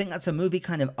people who think that's a movie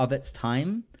kind of its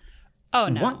time. Oh,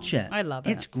 no. Watch it. I love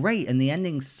it. It's great, and the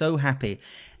ending's so happy.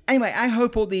 Anyway, I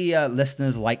hope all the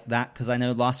listeners like that, because I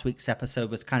know last week's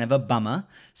episode was kind of a bummer.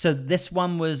 So this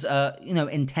one was,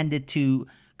 intended to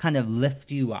kind of lift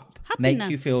you up, make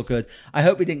you feel good. I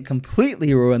hope we didn't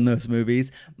completely ruin those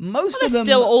movies. Most of them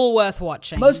still all worth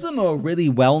watching. Most of them are really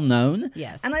well known.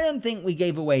 Yes. And I don't think we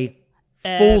gave away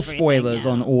full spoilers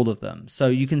on all of them. So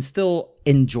you can still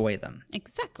enjoy them.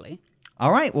 Exactly.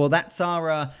 All right, well, that's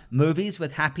our Movies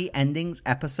with Happy Endings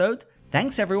episode.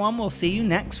 Thanks, everyone. We'll see you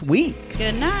next week.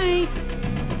 Good night.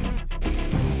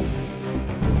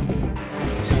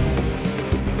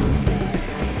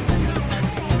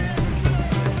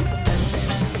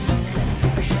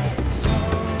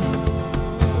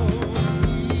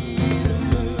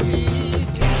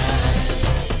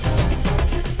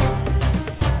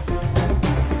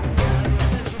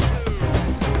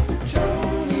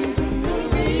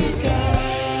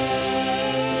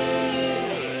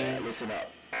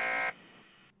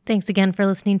 Thanks again for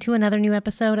listening to another new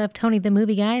episode of Tony the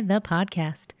Movie Guy, the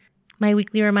podcast. My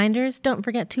weekly reminders, don't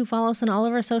forget to follow us on all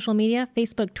of our social media,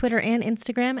 Facebook, Twitter, and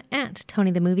Instagram at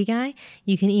Tony the Movie Guy.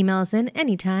 You can email us in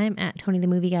anytime at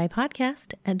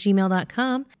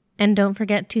TonyTheMovieGuyPodcast@gmail.com. And don't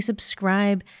forget to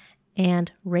subscribe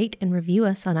and rate and review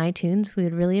us on iTunes. We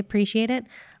would really appreciate it.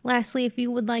 Lastly, if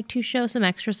you would like to show some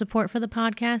extra support for the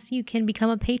podcast, you can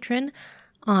become a patron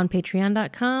on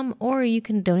patreon.com, or you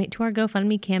can donate to our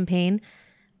GoFundMe campaign.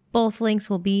 Both links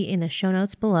will be in the show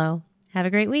notes below. Have a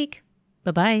great week.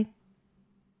 Bye-bye.